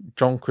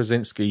John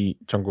Krasinski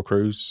Jungle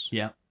Cruise.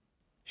 Yeah,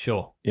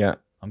 sure. Yeah,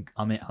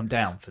 I'm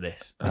down for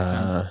this. This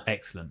sounds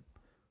excellent.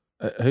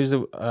 Who's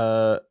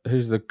the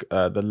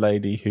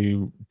lady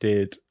who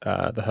did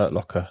the Hurt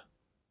Locker?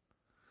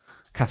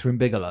 Catherine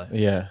Bigelow.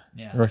 Yeah.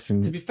 Yeah. I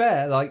reckon. To be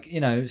fair,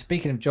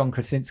 speaking of John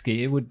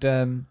Krasinski, it would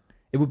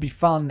be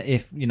fun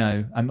if,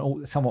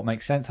 and somewhat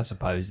makes sense, I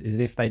suppose, is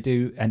if they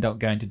do end up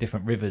going to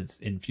different rivers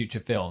in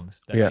future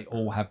films, that they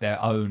all have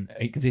their own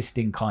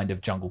existing kind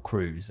of Jungle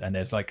Cruise, and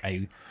there's like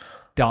a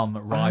dumb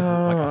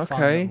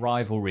fun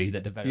rivalry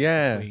that develops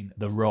between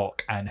The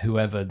Rock and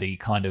whoever the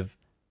kind of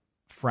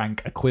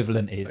frank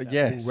equivalent is that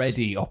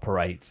already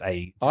operates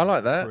a I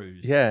like that.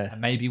 cruise. Yeah.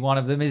 And maybe one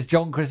of them is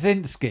John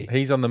Krasinski.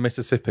 He's on the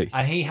Mississippi.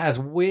 And he has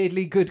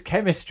weirdly good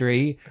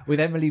chemistry with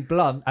Emily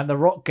Blunt, and The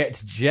Rock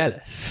gets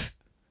jealous.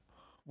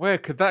 Where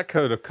could that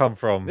code have come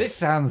from? This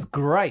sounds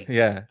great.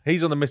 Yeah.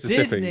 He's on the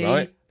Mississippi, Disney,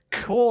 right?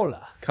 call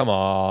us. Come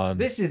on.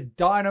 This is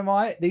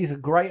dynamite. These are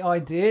great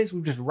ideas.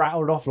 We've just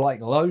rattled off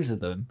like loads of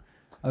them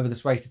over the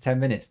space of 10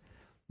 minutes.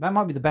 That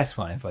might be the best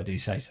one, if I do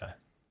say so.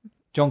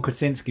 John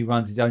Krasinski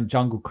runs his own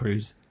Jungle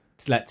Cruise,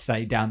 let's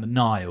say, down the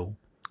Nile.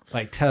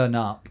 They turn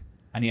up,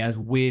 and he has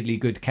weirdly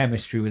good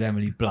chemistry with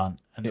Emily Blunt,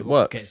 and it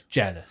works. Gets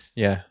jealous.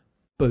 Yeah.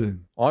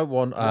 Boom. I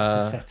want What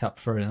a set up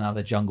for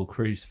another Jungle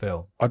Cruise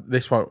film.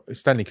 This one,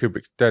 Stanley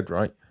Kubrick's dead,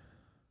 right?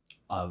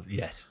 Oh,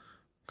 yes.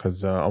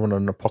 Because I want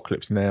an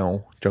Apocalypse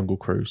Now Jungle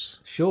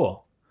Cruise.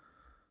 Sure.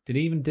 He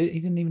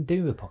didn't even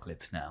do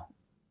Apocalypse Now.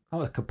 That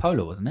was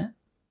Coppola, wasn't it?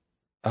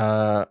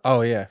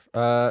 Oh yeah.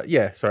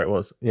 Yeah, sorry, it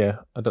was. Yeah,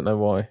 I don't know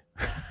why.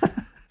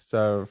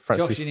 So,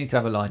 Francis, Josh, you need to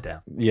have a lie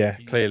down. Yeah,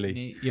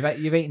 clearly.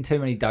 You've eaten too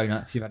many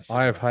donuts.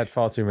 I have had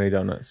far too many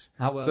donuts.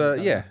 How well so,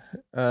 yeah.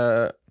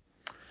 The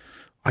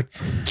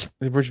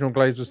original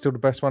Glaze was still the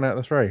best one out of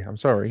the three. I'm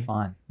sorry.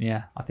 Fine.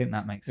 Yeah, I think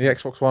that makes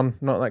sense. The Xbox One,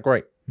 not that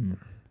great.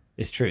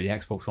 It's true. The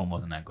Xbox One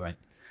wasn't that great.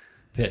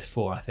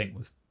 PS4, I think,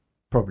 was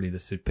probably the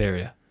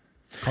superior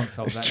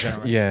console of that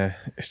generation. Yeah,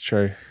 it's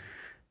true.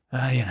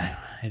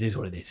 It is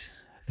what it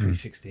is.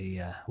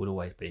 360 would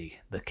always be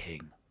the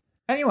king.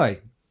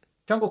 Anyway,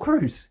 Jungle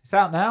Cruise. It's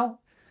out now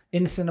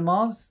in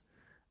cinemas.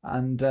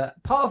 And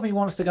part of me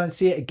wants to go and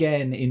see it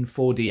again in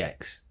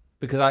 4DX.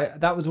 Because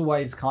that was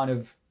always kind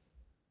of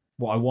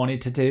what I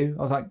wanted to do.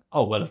 I was like,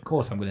 oh, well, of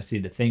course I'm going to see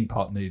the theme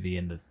park movie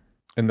in the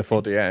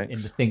 4DX.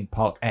 In the theme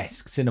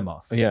park-esque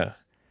cinemas. Yeah.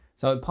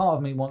 So part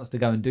of me wants to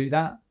go and do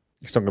that.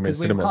 It's not going to be in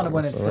cinemas. We kind of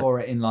went and saw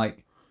it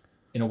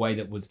in a way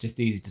that was just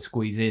easy to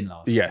squeeze in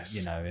last Yes.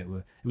 year. It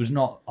was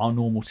not our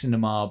normal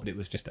cinema, but it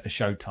was just a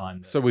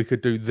showtime. So we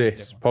could do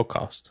this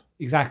podcast.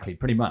 Exactly,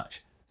 pretty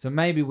much. So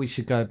maybe we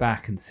should go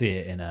back and see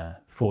it in a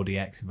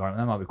 4DX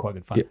environment. That might be quite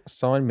good fun. Yeah,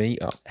 sign me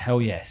up.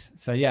 Hell yes.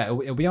 So yeah,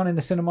 it'll be on in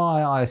the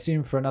cinema, I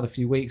assume, for another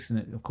few weeks.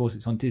 And of course,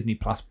 it's on Disney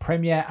Plus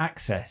Premiere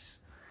Access.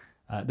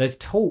 There's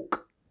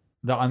talk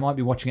that I might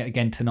be watching it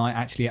again tonight,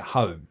 actually at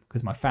home,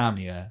 because my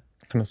family are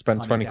Can I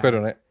spend 20 quid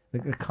on it?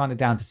 They're kind of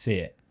down to see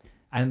it.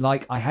 And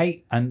I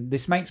hate, and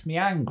this makes me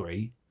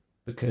angry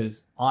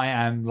because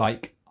I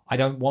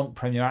don't want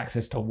Premiere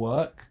Access to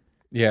work.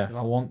 Yeah.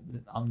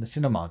 I'm the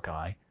cinema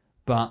guy,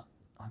 but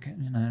I get,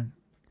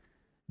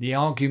 the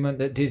argument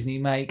that Disney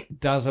make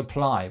does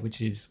apply,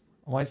 which is,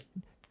 it's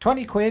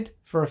 20 quid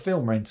for a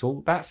film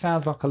rental. That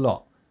sounds like a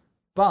lot,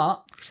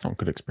 but it's not a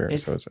good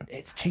experience, is it?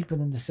 It's cheaper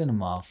than the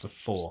cinema for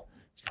 4.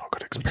 It's not a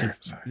good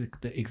experience. Which is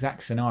the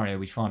exact scenario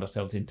we find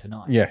ourselves in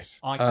tonight. Yes.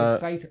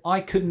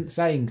 I couldn't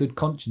say in good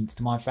conscience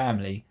to my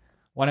family,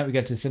 why don't we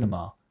go to the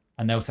cinema?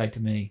 And they'll say to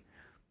me,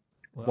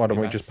 Well, why don't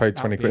we just pay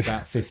 20 quid?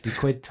 About 50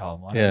 quid,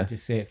 Tom. Why Yeah. don't we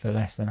just see it for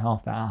less than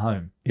half that at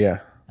home? Yeah.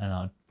 And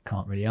I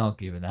can't really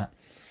argue with that.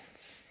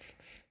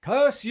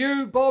 Curse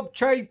you, Bob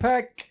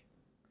Chapek!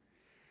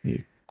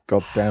 You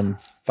goddamn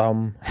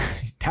thumb.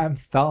 Damn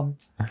thumb.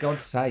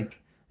 God's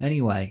sake.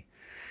 Anyway.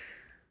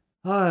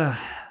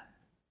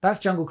 That's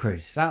Jungle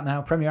Cruise. It's out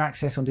now. Premier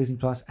Access on Disney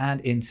Plus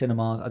and in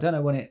cinemas. I don't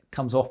know when it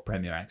comes off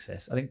Premier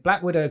Access. I think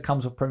Black Widow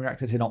comes off Premier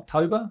Access in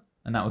October.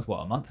 And that was,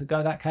 a month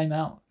ago that came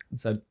out?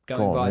 So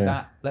going by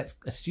that, let's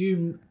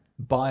assume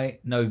by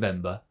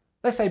November.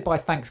 Let's say by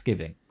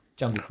Thanksgiving.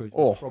 Jungle Cruise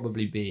will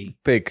probably be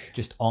big,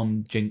 just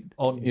on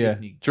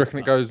Disney. Do you reckon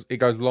it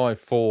goes live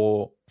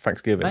for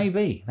Thanksgiving?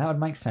 Maybe that would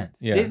make sense.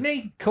 Yeah.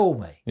 Disney, call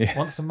me. Yeah.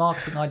 Want some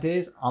marketing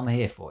ideas? I'm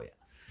here for you.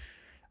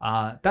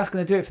 That's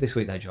going to do it for this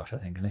week, though, Josh. I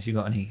think, unless you've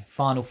got any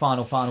final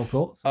thoughts on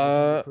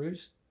Jungle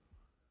Cruise.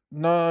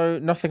 No,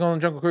 nothing on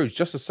Jungle Cruise.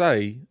 Just to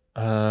say,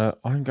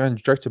 I'm going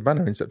straight to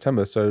Banner in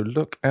September, so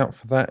look out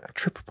for that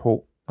trip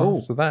report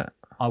after that.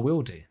 I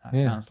will do. That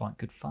sounds like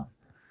good fun.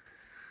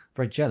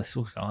 Very jealous.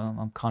 Also,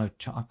 I kind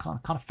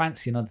of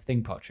fancy another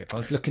theme park trip. I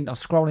was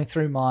scrolling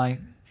through my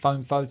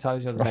phone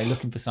photos the other day,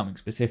 looking for something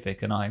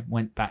specific, and I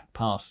went back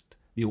past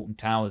the Alton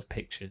Towers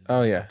pictures.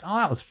 Oh yeah,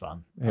 that was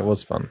fun. It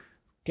was fun.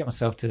 Get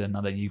myself to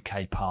another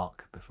UK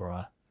park before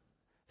I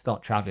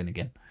start travelling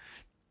again.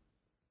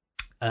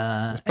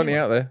 There's plenty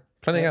out there.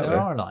 There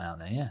are a lot out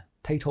there. Yeah,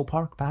 Taytol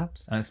Park,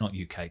 perhaps. And it's not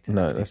UK.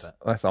 No,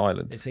 that's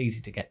Ireland. It's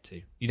easy to get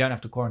to. You don't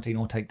have to quarantine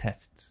or take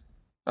tests.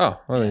 Oh,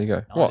 well, there you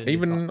go. What,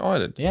 even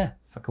Ireland? Yeah,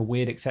 it's like a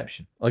weird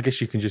exception. I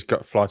guess you can just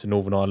fly to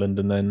Northern Ireland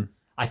and then...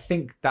 I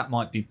think that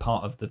might be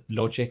part of the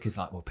logic, is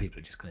like, well, people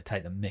are just going to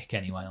take the mick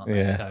anyway, aren't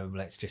they? So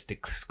let's just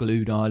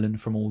exclude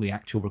Ireland from all the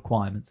actual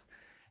requirements.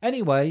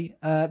 Anyway,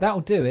 that'll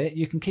do it.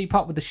 You can keep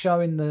up with the show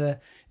in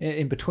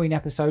between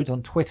episodes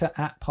on Twitter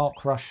at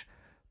Park Rush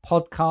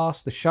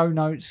Podcast. The show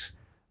notes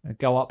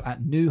go up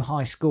at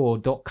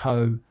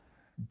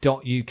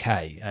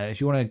newhighscore.co.uk.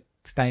 If you want to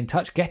stay in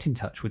touch, get in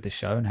touch with the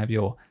show and have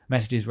your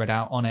messages read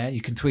out on air,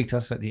 you can tweet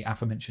us at the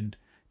aforementioned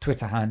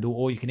Twitter handle,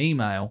 or you can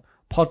email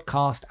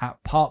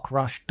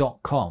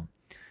podcast@parkrush.com.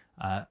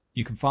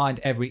 You can find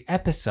every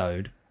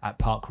episode at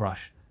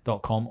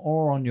parkrush.com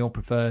or on your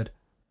preferred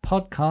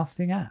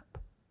podcasting app.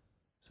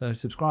 So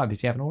subscribe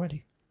if you haven't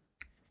already.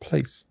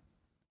 Please.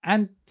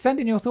 And send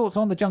in your thoughts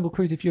on the Jungle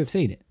Cruise if you have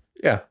seen it.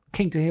 Yeah.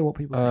 Keen to hear what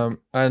people think.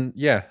 And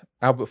yeah,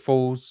 Albert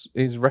Falls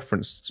is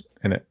referenced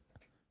in it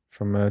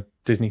from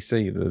Disney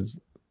Sea, the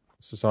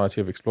Society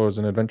of Explorers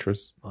and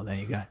Adventurers. Well, there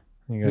you go.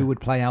 Who would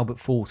play Albert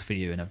Falls for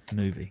you in a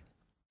movie?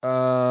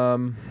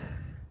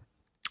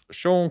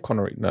 Sean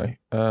Connery. No.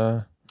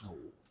 I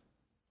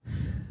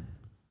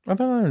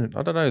don't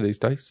know these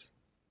days.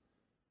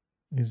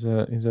 He's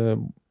a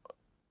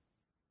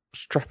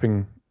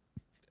strapping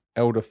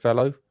elder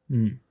fellow.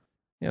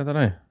 Yeah, I don't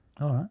know.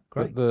 All right,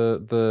 great.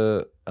 But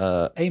the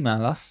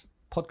email us,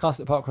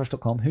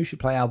 podcast@parkrush.com. Who should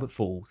play Albert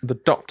Falls? The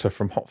Doctor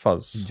from Hot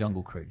Fuzz. In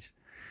Jungle Cruise.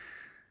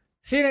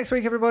 See you next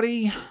week,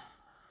 everybody.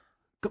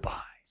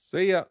 Goodbye.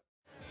 See ya.